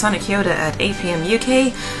Cut with Sonic Yoda at 8 p.m.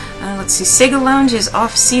 UK. Let's see, Sega Lounge is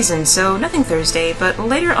off-season, so nothing Thursday, but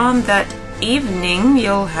later on that evening,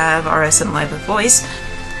 you'll have RSN Live with Voice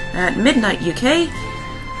at midnight UK.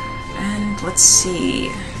 And let's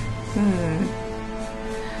see...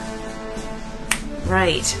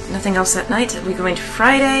 Right, nothing else that night. We go into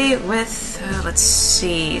Friday with, let's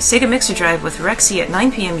see, Sega Mixer Drive with Rexy at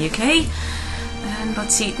 9 p.m. UK. And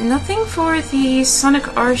let's see, nothing for the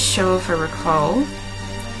Sonic R show, if I recall.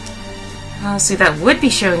 Let's see, that would be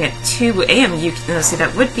showing at 2 a.m. UK. Let's see,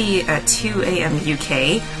 that would be at 2 a.m.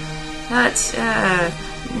 UK. But,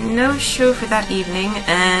 no show for that evening,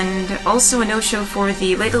 and also a no-show for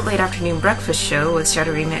the late afternoon breakfast show with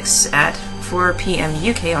Shadow Remix at 4 p.m.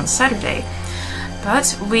 UK on Saturday.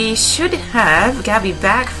 But we should have Gabby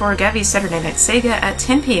back for Gabby's Saturday Night Sega at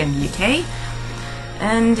 10 p.m. UK.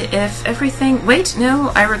 And if everything... Wait,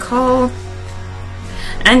 no, I recall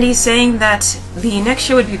Andy saying that the next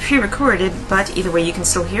show would be pre-recorded, but either way you can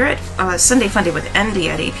still hear it. Sunday Funday with Andy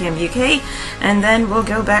at 8 p.m. UK, and then we'll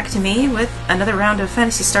go back to me with another round of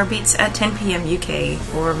Phantasy Star Beats at 10 p.m. UK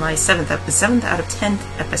for my 7th out of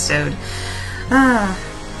 10th episode.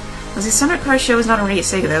 The Sonic Car show is not on Radio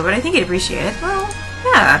Sega though, but I think he'd appreciate it. Well,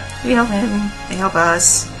 yeah, we help him, they help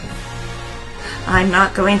us. I'm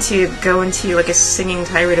not going to go into like a singing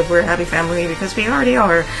tirade of We're a Happy Family because we already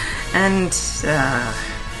are, and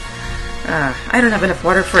I don't have enough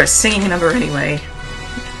water for a singing number anyway.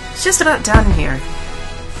 It's just about done here.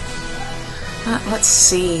 Let's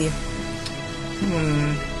see.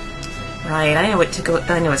 Right, I know what to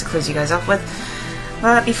close you guys off with.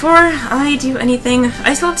 Before I do anything,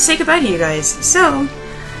 I still have to say goodbye to you guys. So,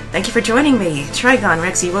 Thank you for joining me. Trigon,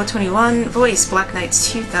 Rex Evo 21, Voice, Black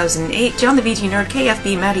Knights 2008, John the VG Nerd,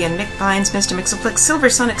 KFB, Maddie and Mick Vines, Mr. Mixelplix, Silver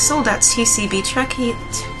Sonic, Soldats, TCB, Trekheat,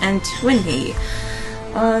 and Twinny.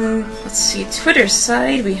 On, let's see, Twitter's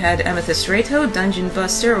side, we had Amethyst Rato, Dungeon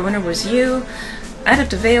Buster, A Winner Was You,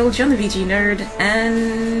 Adept of Veil, John the VG Nerd,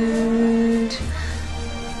 and...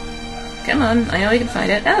 come on, I know I can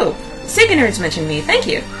find it. Oh, Sega Nerds mentioned me, thank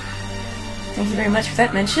you. Thank you very much for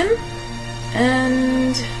that mention.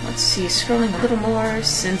 And let's see, scrolling a little more,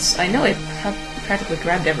 since I know I practically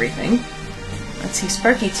grabbed everything. Let's see,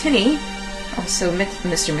 Sparky Tinny, also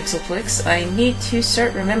Mr. Mixelplix. I need to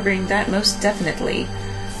start remembering that most definitely.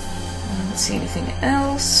 Let's see, anything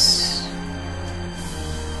else?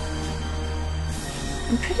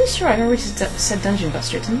 I'm pretty sure I already said Dungeon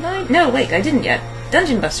Buster, didn't I? No, wait, I didn't yet.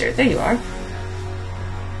 Dungeon Buster, there you are.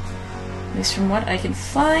 At least from what I can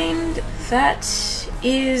find, that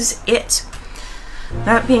is it.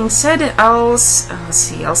 That being said, let's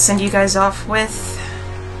see, I'll send you guys off with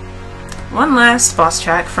one last boss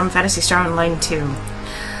track from Phantasy Star Online 2.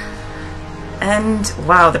 And,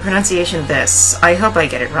 wow, the pronunciation of this. I hope I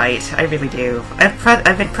get it right. I really do.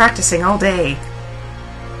 I've been practicing all day.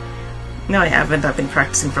 No, I haven't. I've been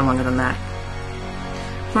practicing for longer than that.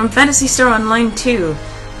 From Phantasy Star Online 2,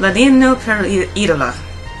 L'Inno per Idola,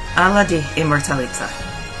 alla di Immortalità.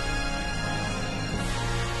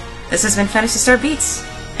 This has been Phantasy Star Beats,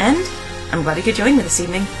 and I'm glad you could join me this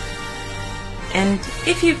evening. And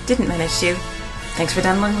if you didn't manage to, thanks for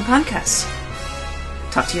downloading the podcast.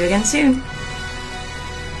 Talk to you again soon.